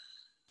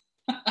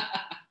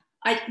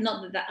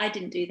 I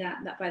didn't do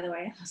that, by the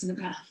way.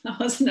 That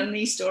wasn't a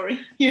me story.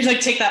 You're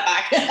like, take that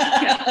back.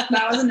 Yeah,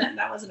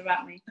 that wasn't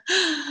about me.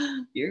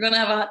 You're gonna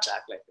have a hot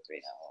chocolate between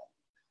now.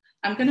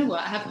 I'm gonna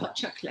what? Have hot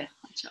chocolate.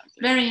 Hot chocolate.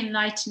 Very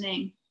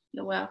enlightening.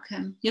 You're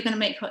welcome. You're gonna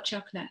make hot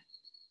chocolate.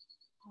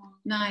 Oh.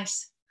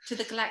 Nice. To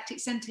the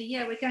Galactic Center.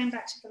 Yeah, we're going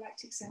back to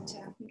Galactic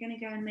Center. We're going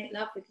to go and make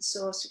love with the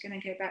source. We're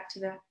going to go back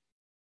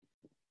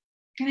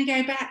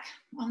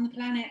on the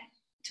planet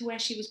to where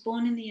she was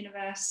born in the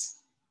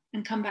universe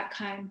and come back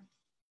home.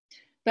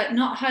 But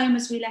not home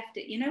as we left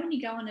it. You know, when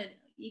you go on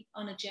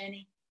a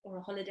journey or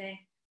a holiday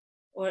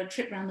or a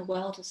trip around the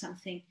world or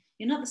something,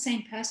 you're not the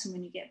same person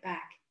when you get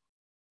back.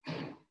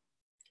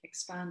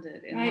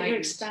 Expanded. Right, you're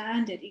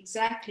expanded,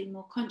 exactly.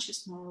 More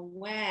conscious, more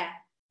aware.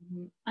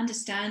 Mm-hmm.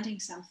 Understanding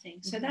something.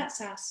 So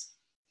that's us.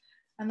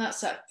 And that's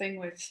that thing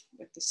with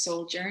the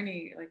soul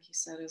journey, like you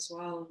said as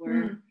well,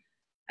 where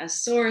as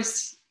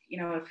source, you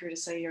know, if you're to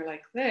say you're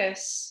like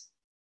this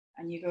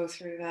and you go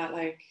through that,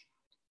 like,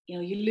 you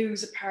know, you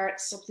lose a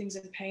part, something's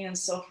in pain and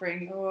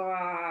suffering.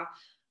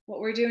 What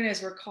we're doing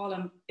is we're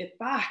calling it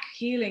back,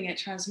 healing it,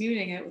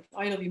 transmuting it with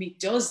I Love You Me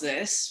does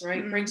this,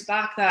 right? Brings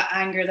back that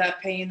anger, that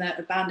pain, that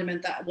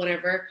abandonment, that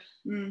whatever.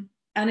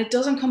 And it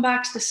doesn't come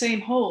back to the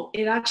same whole.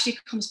 It actually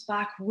comes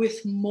back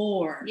with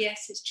more.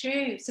 Yes, it's true.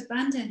 It's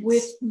abundance.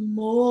 With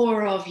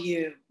more of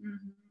you.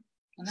 Mm-hmm.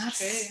 And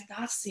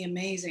that's the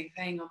amazing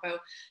thing about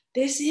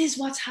this is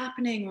what's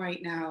happening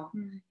right now.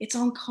 It's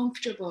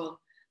uncomfortable.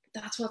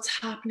 But that's what's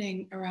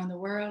happening around the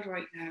world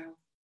right now.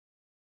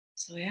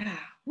 So yeah.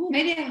 Ooh.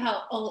 Maybe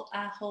our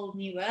whole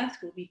new earth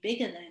will be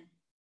bigger then.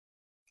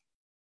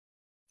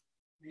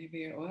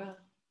 Maybe it will.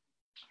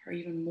 Or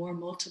even more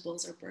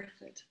multiples are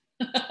birthed.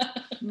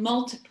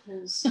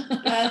 Multiples,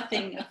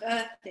 birthing.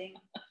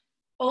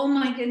 Oh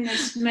my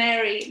goodness,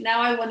 Mary. Now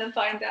I want to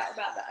find out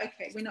about that.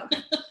 Okay, we're not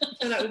going to. I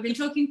feel like we've been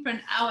talking for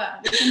an hour.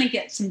 We're going to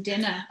get some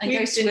dinner and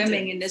go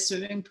swimming in the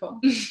swimming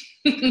pool.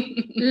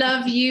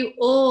 Love you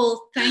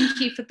all. Thank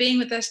you for being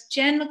with us.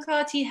 Jen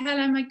McCarthy,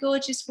 hello, my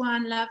gorgeous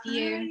one. Love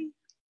you. Hi.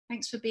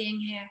 Thanks for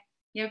being here.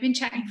 Yeah, we've been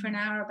chatting for an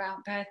hour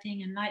about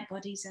birthing and light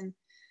bodies and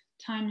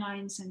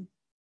timelines and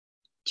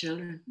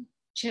children.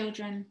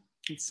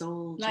 And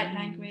soul, light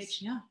language,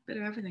 yeah, bit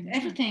of everything.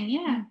 Everything,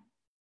 yeah.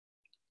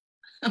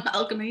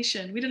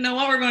 Amalgamation. We didn't know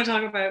what we were going to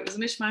talk about. It was a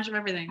mishmash of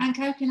everything. And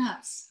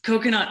coconuts.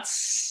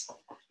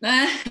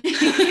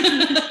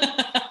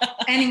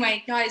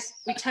 Anyway, guys,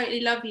 we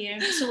totally love you.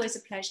 It's always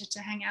a pleasure to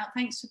hang out.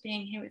 Thanks for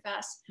being here with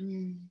us.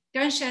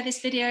 Go and share this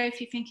video if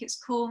you think it's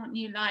cool and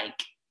you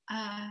like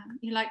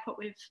what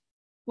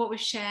we've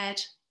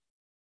shared,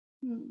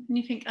 and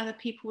you think other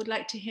people would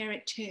like to hear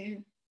it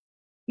too.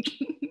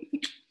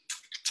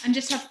 And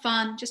just have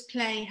fun, just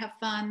play, have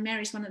fun.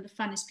 Mary's one of the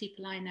funnest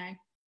people I know.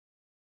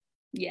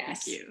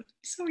 Yes. Thank you.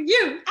 So are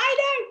you.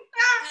 I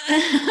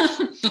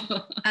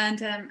know.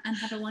 And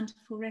have a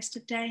wonderful rest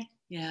of day.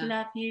 Yeah.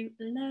 Love you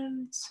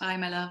loads. Bye,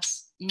 my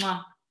loves.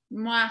 Mwah.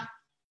 Mwah.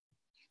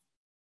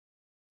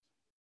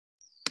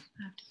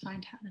 I have to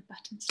find out the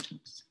button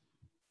stops.